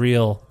feels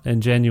real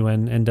and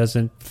genuine and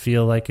doesn't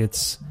feel like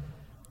it's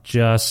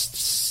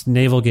just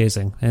navel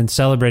gazing and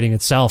celebrating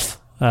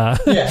itself.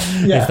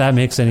 If that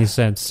makes any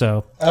sense.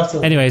 So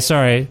absolutely. Anyway,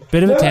 sorry,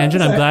 bit of a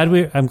tangent.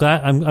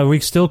 Are we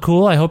still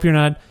cool? I hope you're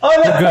not. Oh,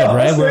 no, we're good,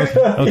 right?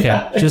 We're okay.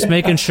 Yeah. Just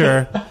making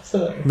sure.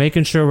 Absolutely.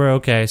 Making sure we're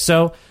okay.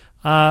 So,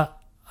 I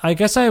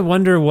guess I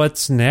wonder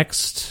what's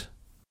next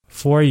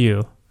for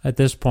you at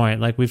this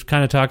point. Like, we've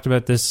kind of talked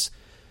about this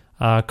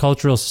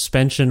cultural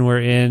suspension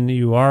we're in.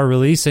 You are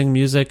releasing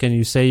music, and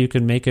you say you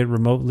can make it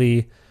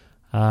remotely.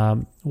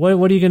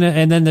 What are you going to...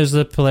 And then there's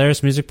the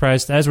Polaris Music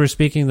Prize. As we're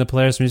speaking, the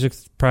Polaris Music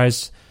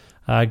Prize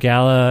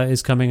gala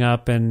is coming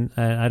up, and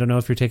I don't know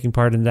if you're taking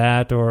part in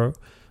that or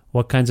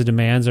what kinds of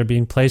demands are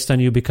being placed on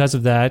you because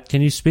of that.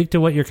 Can you speak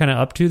to what you're kind of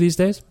up to these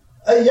days?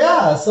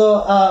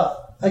 So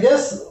I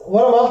guess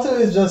what I'm up to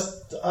is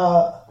just...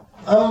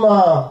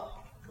 I'm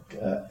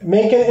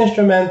making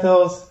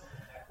instrumentals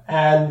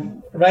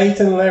and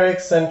writing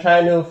lyrics and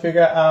trying to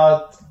figure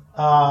out...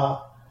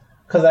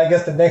 because I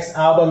guess the next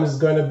album is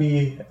going to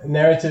be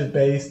narrative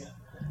based,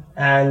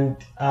 and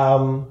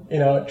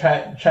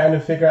trying to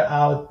figure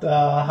out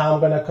how I'm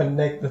going to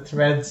connect the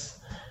threads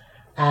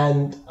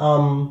And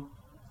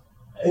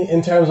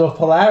in terms of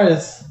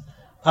Polaris,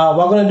 we're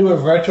going to do a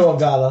virtual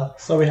gala.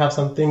 So we have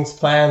some things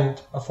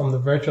planned from the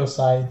virtual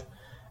side.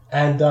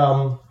 And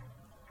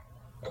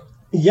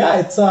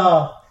it's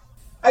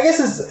I guess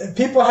it's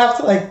people have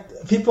to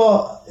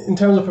people in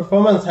terms of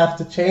performance have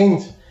to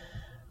change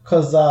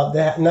because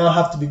they now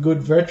have to be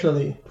good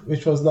virtually,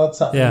 which was not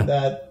something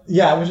that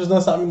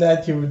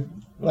you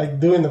would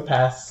do in the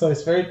past. So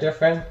it's very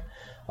different.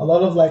 A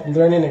lot of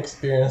learning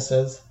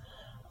experiences.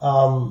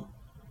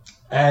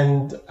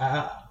 And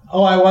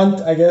all I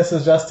want, I guess,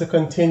 is just to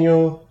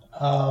continue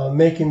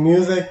making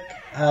music,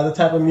 the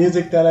type of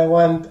music that I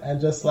want, and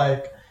just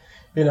as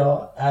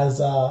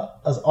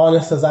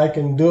honest as I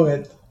can do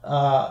it.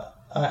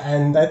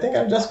 And I think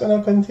I'm just going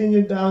to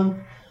continue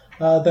down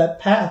that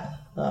path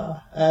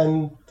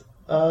and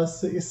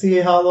see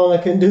how long I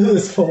can do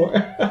this for.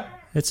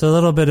 It's a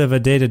little bit of a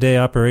day-to-day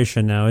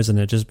operation now, isn't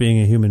it? Just being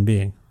a human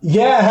being.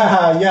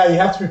 Yeah, you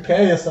have to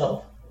prepare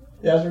yourself.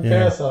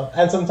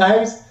 And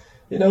sometimes,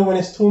 when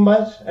it's too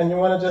much and you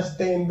want to just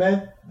stay in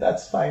bed,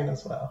 that's fine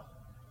as well.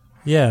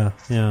 Yeah.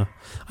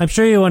 I'm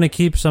sure you want to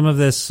keep some of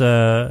this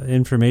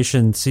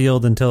information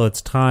sealed until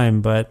it's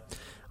time, but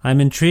I'm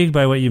intrigued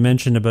by what you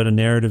mentioned about a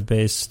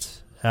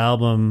narrative-based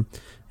album.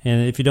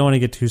 And if you don't want to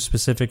get too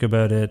specific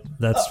about it,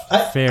 that's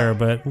fair,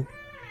 but...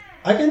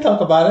 I can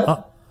talk about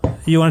it.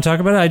 You want to talk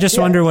about it? I just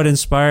wonder what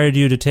inspired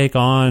you to take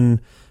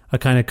on a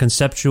kind of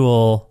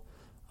conceptual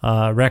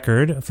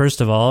record,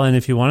 first of all, and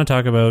if you want to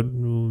talk about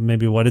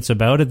maybe what it's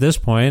about at this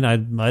point,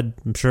 I'm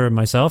sure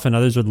myself and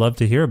others would love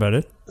to hear about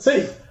it.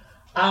 See,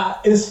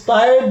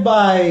 inspired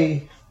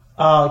by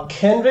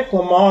Kendrick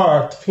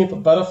Lamar, To Pimp a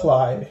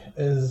Butterfly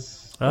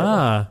is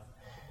the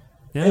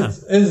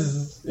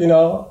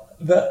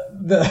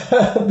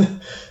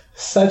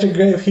such a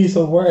great piece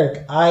of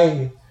work.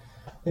 I'm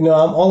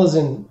always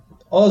in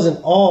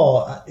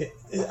awe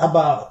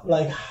about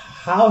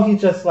how he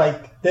just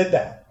did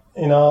that.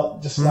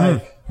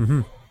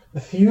 The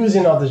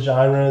fusing of the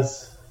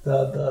genres,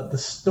 the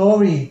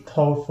story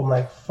told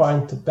from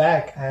front to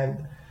back,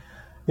 and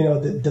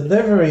the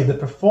delivery, the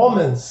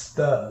performance,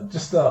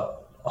 the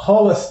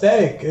whole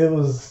aesthetic. It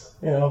was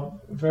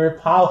very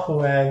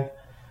powerful and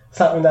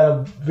something that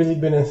I've really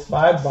been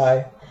inspired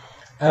by.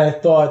 And I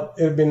thought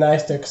it would be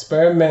nice to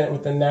experiment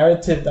with the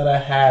narrative that I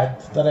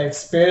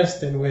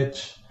experienced, in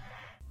which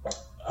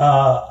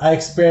I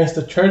experienced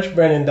the church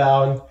burning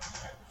down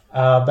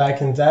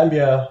back in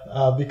Zambia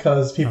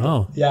because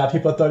people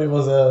thought it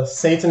was a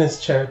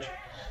Satanist church.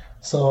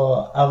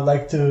 So I would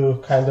like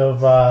to kind of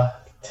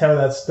tell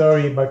that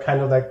story, but kind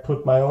of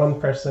put my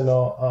own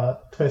personal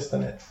twist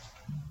on it.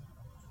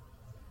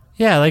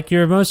 Yeah,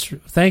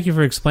 thank you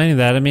for explaining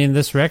that. I mean,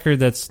 this record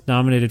that's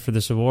nominated for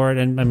this award,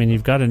 and I mean,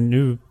 you've got a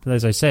new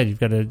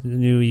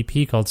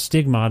EP called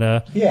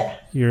Stigmata. Yeah.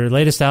 Your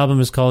latest album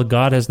is called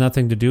God Has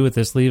Nothing to Do with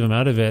This, Leave Him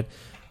Out of It.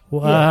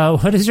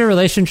 What is your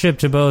relationship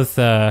to both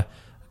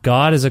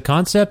God as a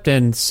concept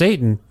and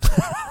Satan?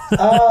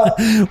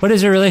 What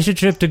is your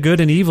relationship to good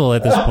and evil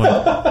at this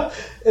point?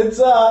 It's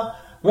my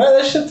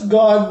relationship to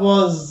God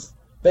was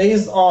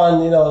based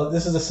on,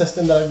 this is a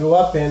system that I grew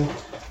up in,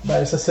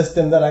 but it's a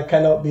system that I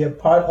cannot be a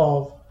part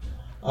of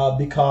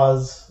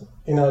because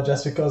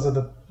just because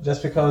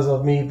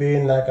of me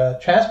being a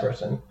trans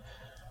person,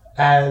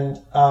 and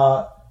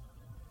I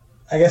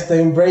guess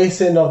the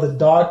embracing of the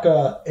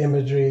darker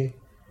imagery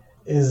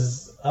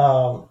is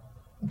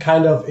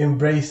kind of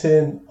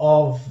embracing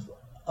of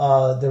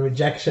the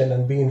rejection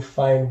and being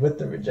fine with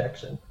the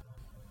rejection.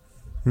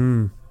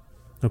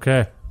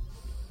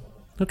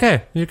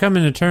 Okay, you're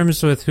coming to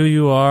terms with who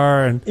you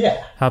are and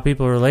how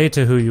people relate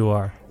to who you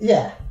are.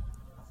 Yeah.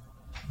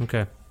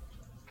 Okay.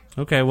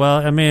 Well,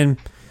 I mean,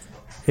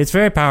 it's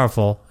very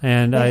powerful,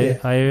 and I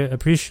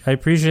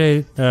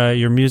appreciate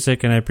your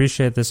music, and I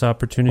appreciate this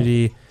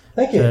opportunity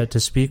to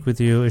speak with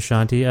you,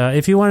 Ashanti.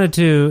 If you wanted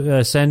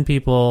to send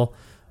people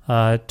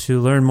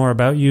to learn more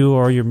about you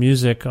or your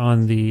music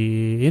on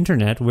the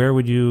internet, where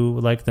would you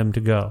like them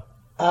to go?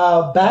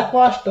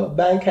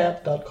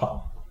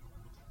 Backwash.bandcamp.com.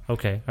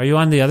 Okay. Are you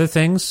on the other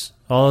things?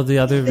 All of the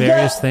other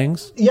various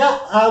things? Yeah,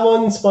 I'm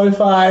on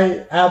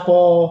Spotify,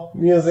 Apple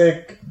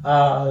Music,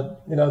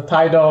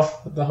 Tidal,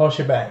 the whole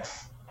shebang.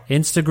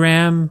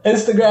 Instagram,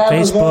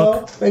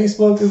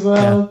 Facebook as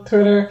well,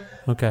 Twitter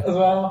as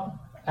well.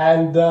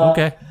 And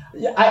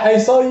I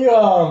saw you,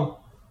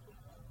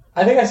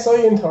 I think I saw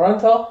you in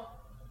Toronto.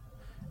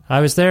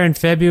 I was there in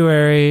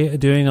February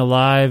doing a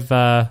live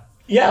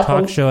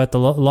talk show at the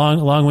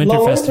Long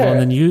Winter Festival.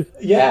 And then you...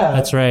 Yeah.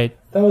 That's right.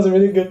 That was a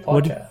really good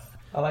podcast.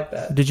 I like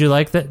that. Did you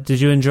like that? Did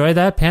you enjoy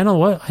that panel?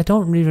 What? I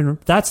don't even...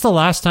 That's the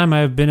last time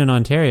I've been in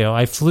Ontario.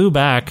 I flew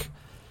back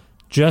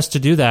just to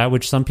do that,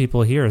 which some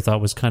people here thought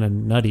was kind of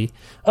nutty.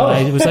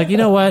 I was like, you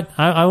know what?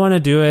 I want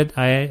to do it.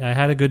 I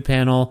had a good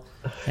panel,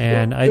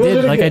 and I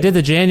did. Really I did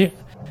the January...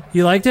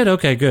 You liked it?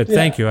 Okay, good. Yeah.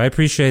 Thank you. I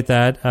appreciate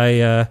that.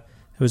 It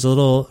was a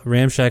little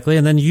ramshackly.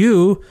 And then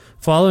you,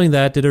 following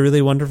that, did a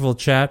really wonderful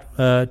live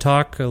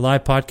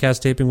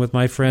podcast taping with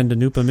my friend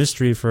Anupa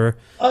Mystery for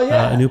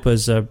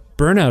Anupa's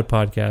Burnout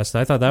podcast.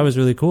 I thought that was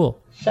really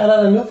cool. Shout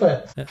out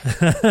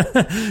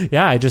Anupa.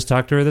 Yeah, I just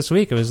talked to her this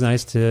week. It was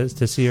nice to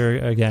see her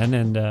again,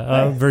 and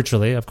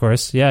virtually, of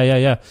course.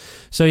 Yeah.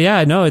 So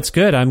yeah, no, it's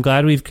good. I'm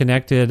glad we've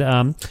connected.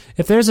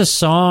 If there's a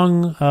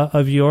song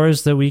of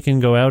yours that we can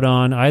go out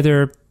on,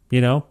 either,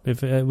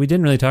 if we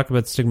didn't really talk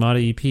about the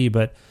Stigmata EP,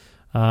 but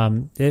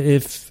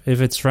if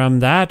it's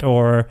from that,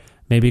 or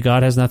maybe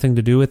God Has Nothing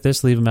to Do with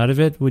This, leave him out of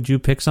it, would you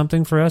pick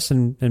something for us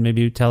and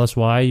maybe tell us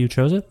why you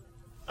chose it?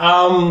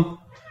 I'm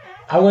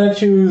going to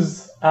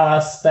choose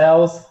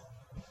Spells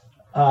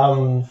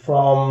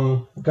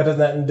from God Has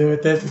Nothing to Do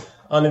with It,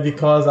 only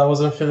because I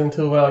wasn't feeling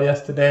too well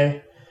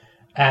yesterday,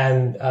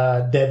 and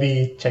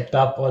Debbie checked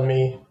up on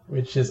me,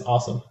 which is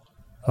awesome.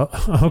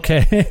 Oh,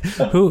 okay.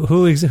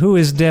 Who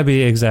is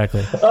Debbie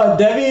exactly?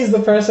 Debbie is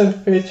the person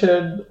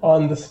featured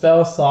on the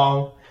Spells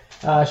song.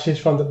 She's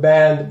from the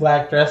band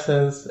Black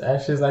Dresses, and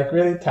she's like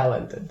really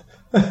talented.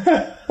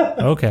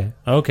 Okay.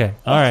 All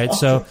right.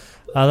 So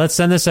let's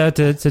send this out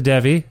to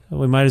Debbie.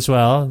 We might as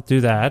well do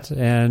that.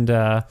 And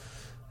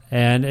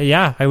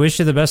yeah, I wish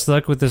you the best of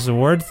luck with this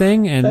award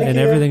thing and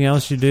everything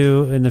else you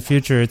do in the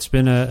future. It's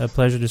been a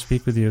pleasure to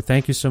speak with you.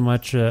 Thank you so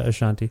much,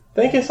 Ashanti.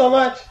 Thank you so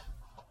much.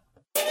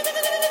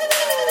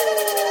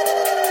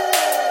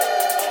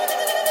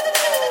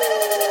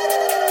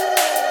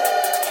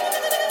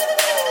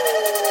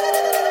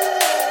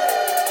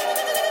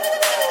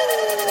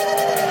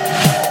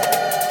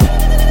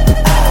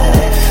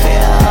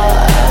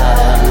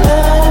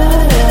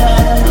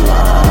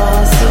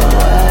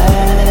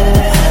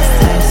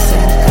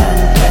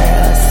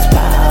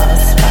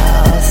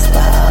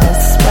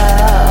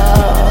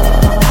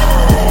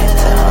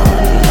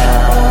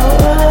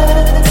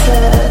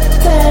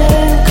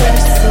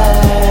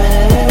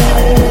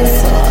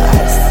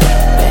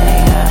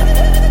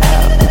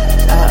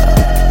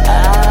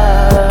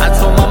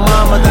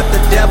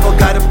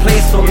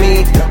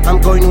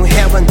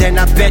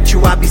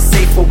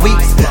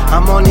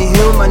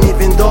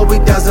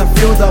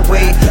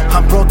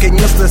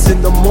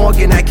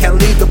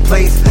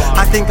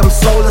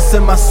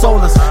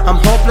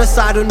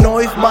 I don't know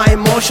if my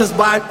emotions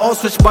buy an all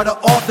switch by the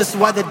office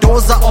while the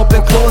doors are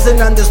open,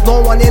 closing, and there's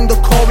no one in the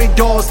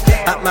corridors.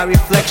 At my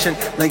reflection,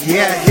 like,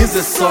 yeah, here's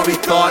a sorry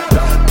thought.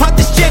 But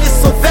this shit is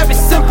so very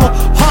simple.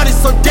 Heart is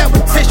so dead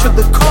with tissue.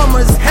 The karma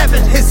is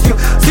heaven hits you.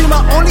 See,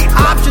 my only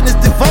option is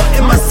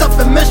devoting myself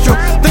and minstrel.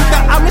 Think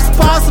that I'm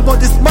responsible,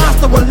 this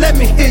monster won't let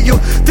me hear you.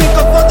 Think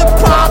of all the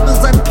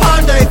problems I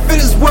ponder, if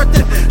it is worth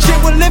it. Shit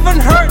will live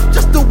and hurt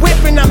just to whip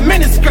in a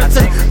miniskirt.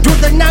 Do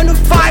the 9 to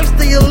 5,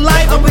 stay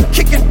alive, and we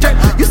kicking dirt.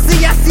 You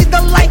see, I see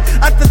the light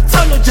at the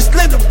tunnel, just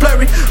little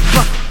blurry.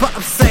 But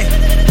I'm saying,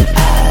 I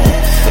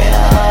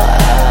feel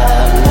a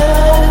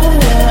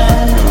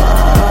million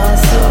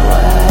miles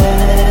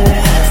away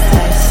as I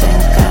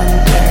sink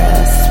under a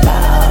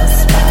spell.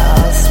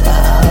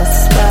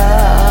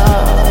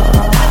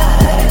 I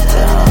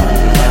don't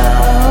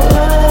know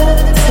what to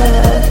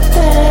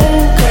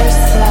think or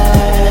say,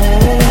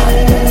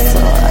 so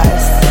I'm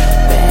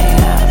slipping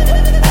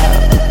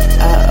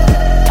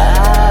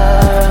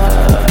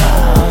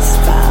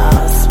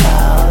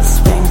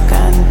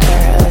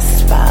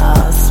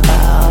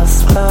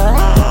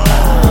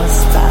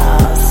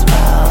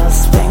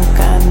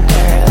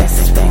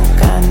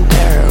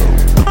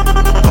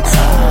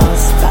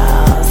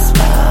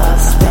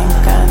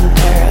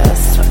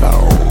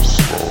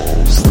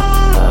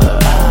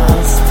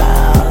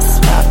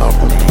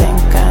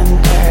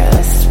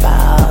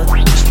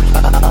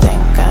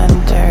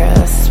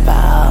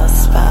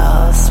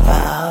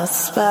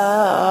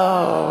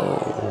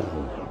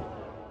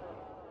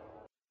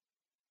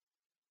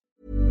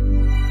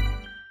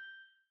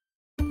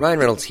Ryan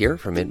Reynolds here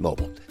from Mint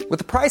Mobile. With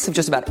the price of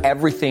just about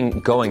everything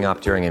going up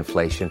during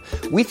inflation,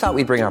 we thought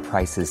we'd bring our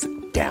prices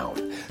down.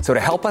 So to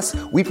help us,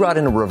 we brought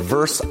in a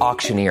reverse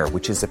auctioneer,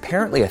 which is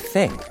apparently a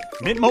thing.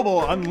 Mint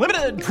Mobile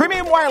Unlimited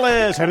Premium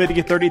Wireless. How to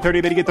get 30,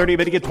 30, bit to get 30,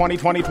 bit to get 20,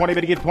 20, 20,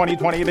 bit to get 20,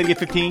 20, bit to get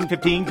 15,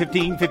 15,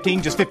 15,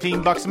 15, just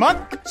 $15 a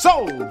month?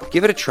 Sold!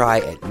 Give it a try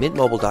at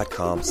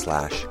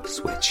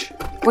mintmobile.com/switch.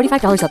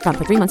 $45 up front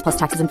for 3 months plus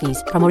taxes and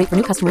fees. Promo rate for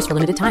new customers for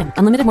limited time.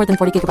 Unlimited more than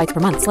 40 gigabytes per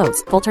month.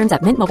 Slows full terms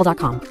at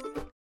mintmobile.com.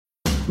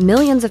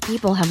 Millions of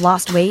people have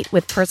lost weight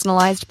with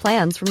personalized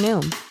plans from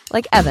Noom.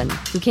 Like Evan,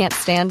 who can't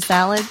stand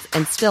salads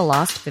and still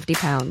lost 50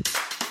 pounds.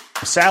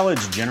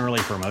 Salads generally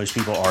for most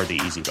people are the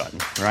easy button,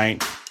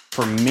 right?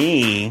 For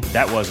me,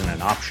 that wasn't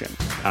an option.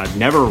 I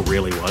never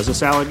really was a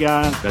salad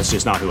guy. That's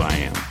just not who I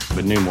am.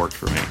 But Noom worked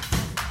for me.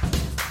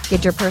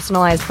 Get your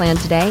personalized plan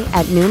today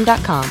at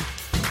Noom.com.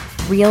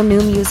 Real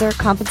Noom user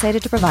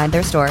compensated to provide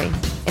their story.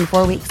 In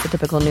 4 weeks, the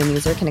typical Noom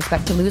user can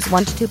expect to lose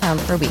 1 to 2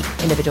 pounds per week.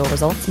 Individual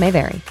results may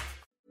vary.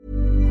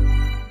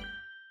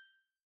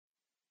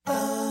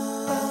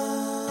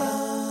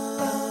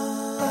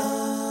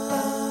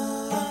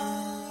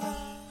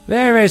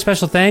 Very, very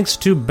special thanks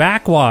to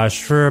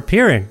Backwash for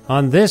appearing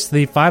on this,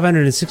 the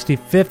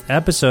 565th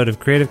episode of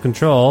Creative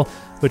Control,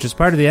 which is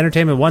part of the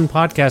Entertainment One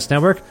podcast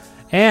network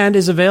and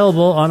is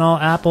available on all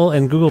Apple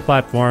and Google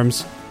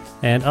platforms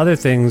and other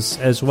things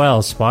as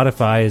well.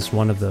 Spotify is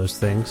one of those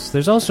things.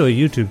 There's also a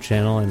YouTube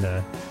channel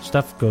and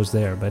stuff goes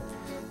there, but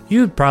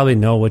you probably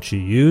know what you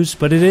use.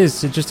 But it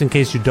is, just in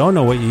case you don't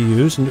know what you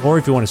use, or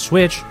if you want to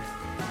switch,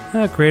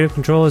 Creative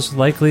Control is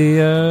likely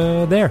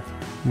there,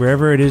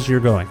 wherever it is you're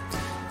going.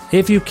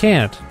 If you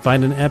can't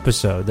find an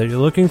episode that you're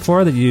looking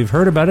for, that you've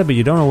heard about it but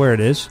you don't know where it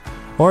is,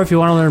 or if you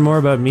want to learn more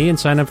about me and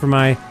sign up for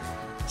my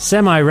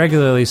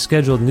semi-regularly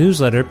scheduled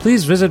newsletter,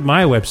 please visit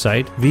my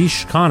website,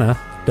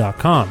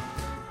 vishkhanna.com.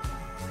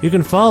 You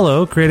can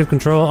follow Creative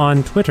Control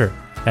on Twitter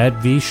at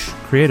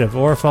vishcreative,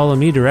 or follow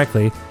me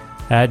directly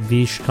at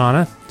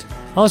vishkhanna.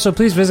 Also,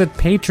 please visit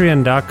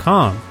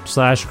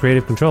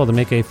patreon.com/Creative Control to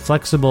make a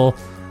flexible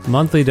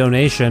monthly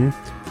donation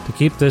to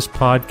keep this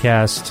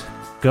podcast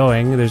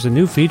going. There's a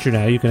new feature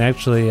now. You can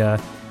actually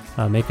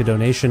make a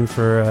donation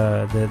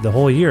for the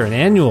whole year, an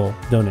annual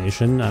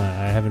donation.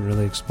 I haven't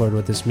really explored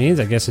what this means.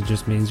 I guess it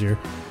just means you're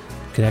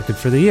connected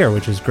for the year,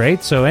 which is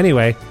great. So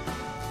anyway,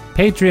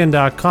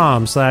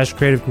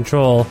 patreon.com/Creative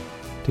Control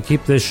to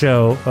keep this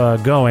show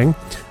going.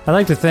 I'd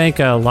like to thank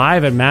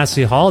live at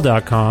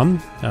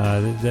masseyhall.com.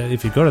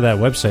 If you go to that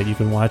website, you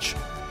can watch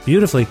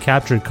beautifully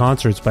captured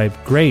concerts by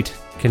great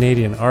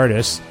Canadian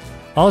artists.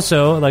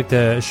 Also, I'd like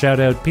to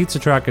shout out Pizza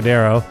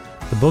Trocadero,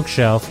 The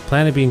Bookshelf,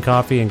 Planet Bean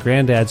Coffee, and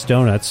Granddad's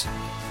Donuts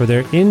for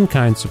their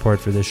in-kind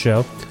support for this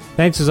show.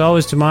 Thanks as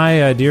always to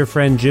my dear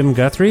friend Jim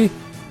Guthrie.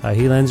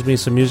 He lends me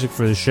some music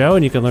for the show,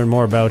 and you can learn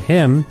more about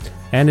him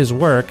and his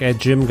work at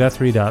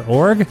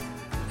jimguthrie.org.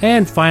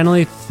 And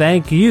finally,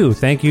 thank you.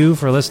 Thank you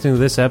for listening to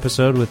this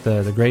episode with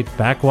the great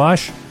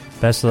Backwash.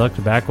 Best of luck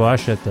to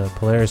Backwash at the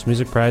Polaris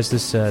Music Prize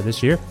this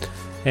year.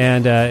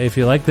 And if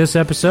you like this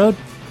episode,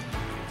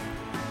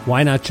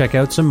 why not check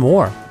out some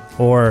more?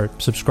 Or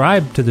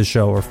subscribe to the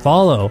show, or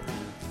follow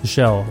the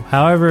show.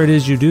 However it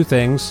is you do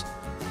things,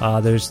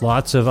 there's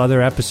lots of other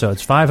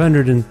episodes.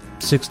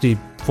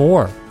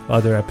 564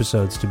 other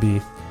episodes to be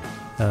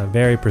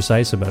very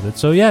precise about it.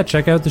 So yeah,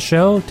 check out the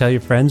show. Tell your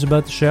friends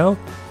about the show.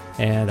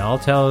 And I'll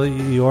tell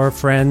your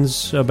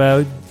friends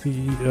about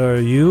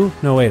you.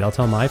 No, wait, I'll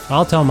tell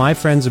my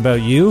friends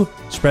about you.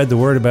 Spread the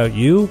word about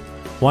you.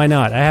 Why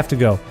not? I have to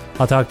go.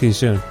 I'll talk to you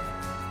soon.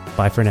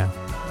 Bye for now.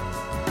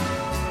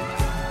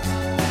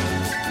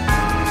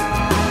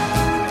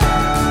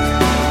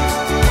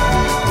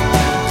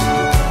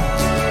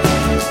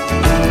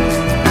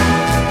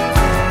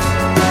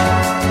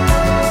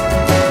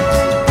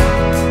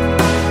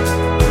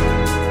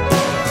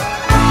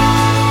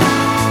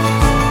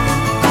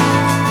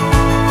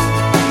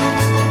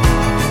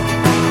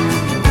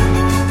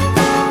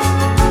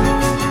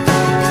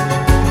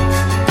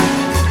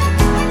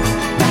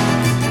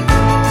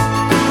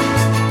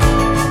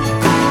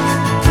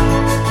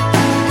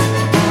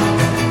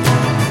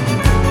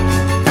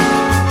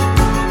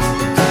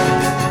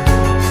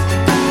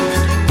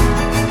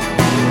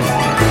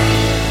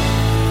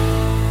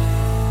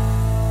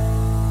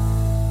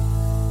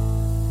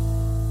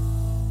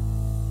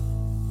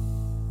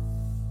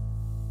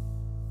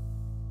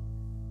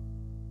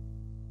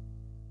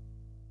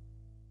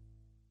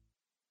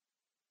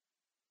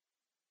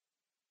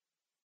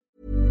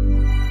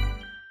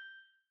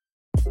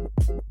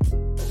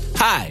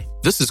 Hi,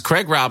 this is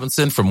Craig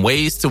Robinson from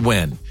Ways to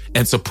Win,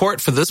 and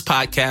support for this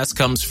podcast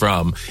comes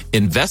from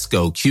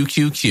Invesco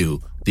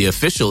QQQ, the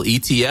official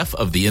ETF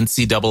of the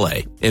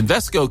NCAA.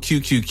 Invesco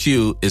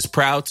QQQ is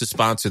proud to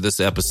sponsor this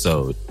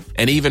episode,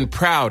 and even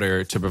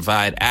prouder to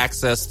provide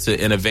access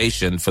to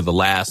innovation for the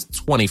last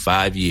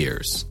 25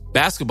 years.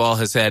 Basketball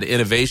has had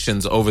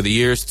innovations over the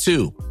years,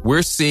 too.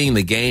 We're seeing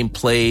the game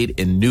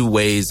played in new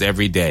ways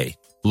every day.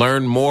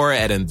 Learn more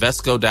at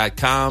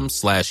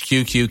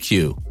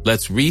Invesco.com/QQQ.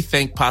 Let's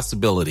rethink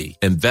possibility.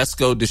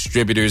 Invesco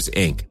Distributors,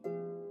 Inc.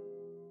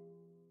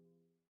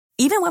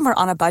 Even when we're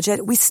on a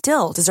budget, we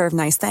still deserve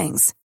nice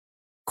things.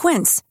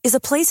 Quince is a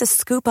place to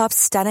scoop up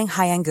stunning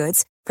high-end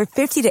goods for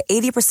 50 to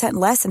 80%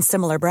 less than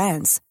similar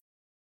brands.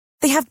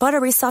 They have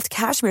buttery soft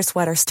cashmere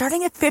sweaters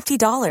starting at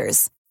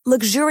 $50,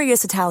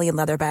 luxurious Italian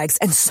leather bags,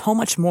 and so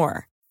much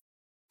more.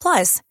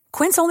 Plus,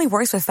 Quince only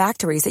works with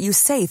factories that use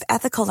safe,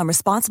 ethical, and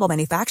responsible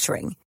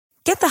manufacturing.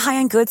 Get the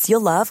high-end goods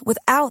you'll love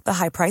without the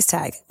high price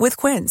tag with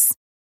Quince.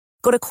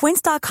 Go to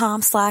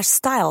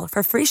quince.com/style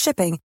for free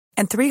shipping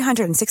and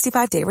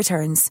 365-day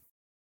returns.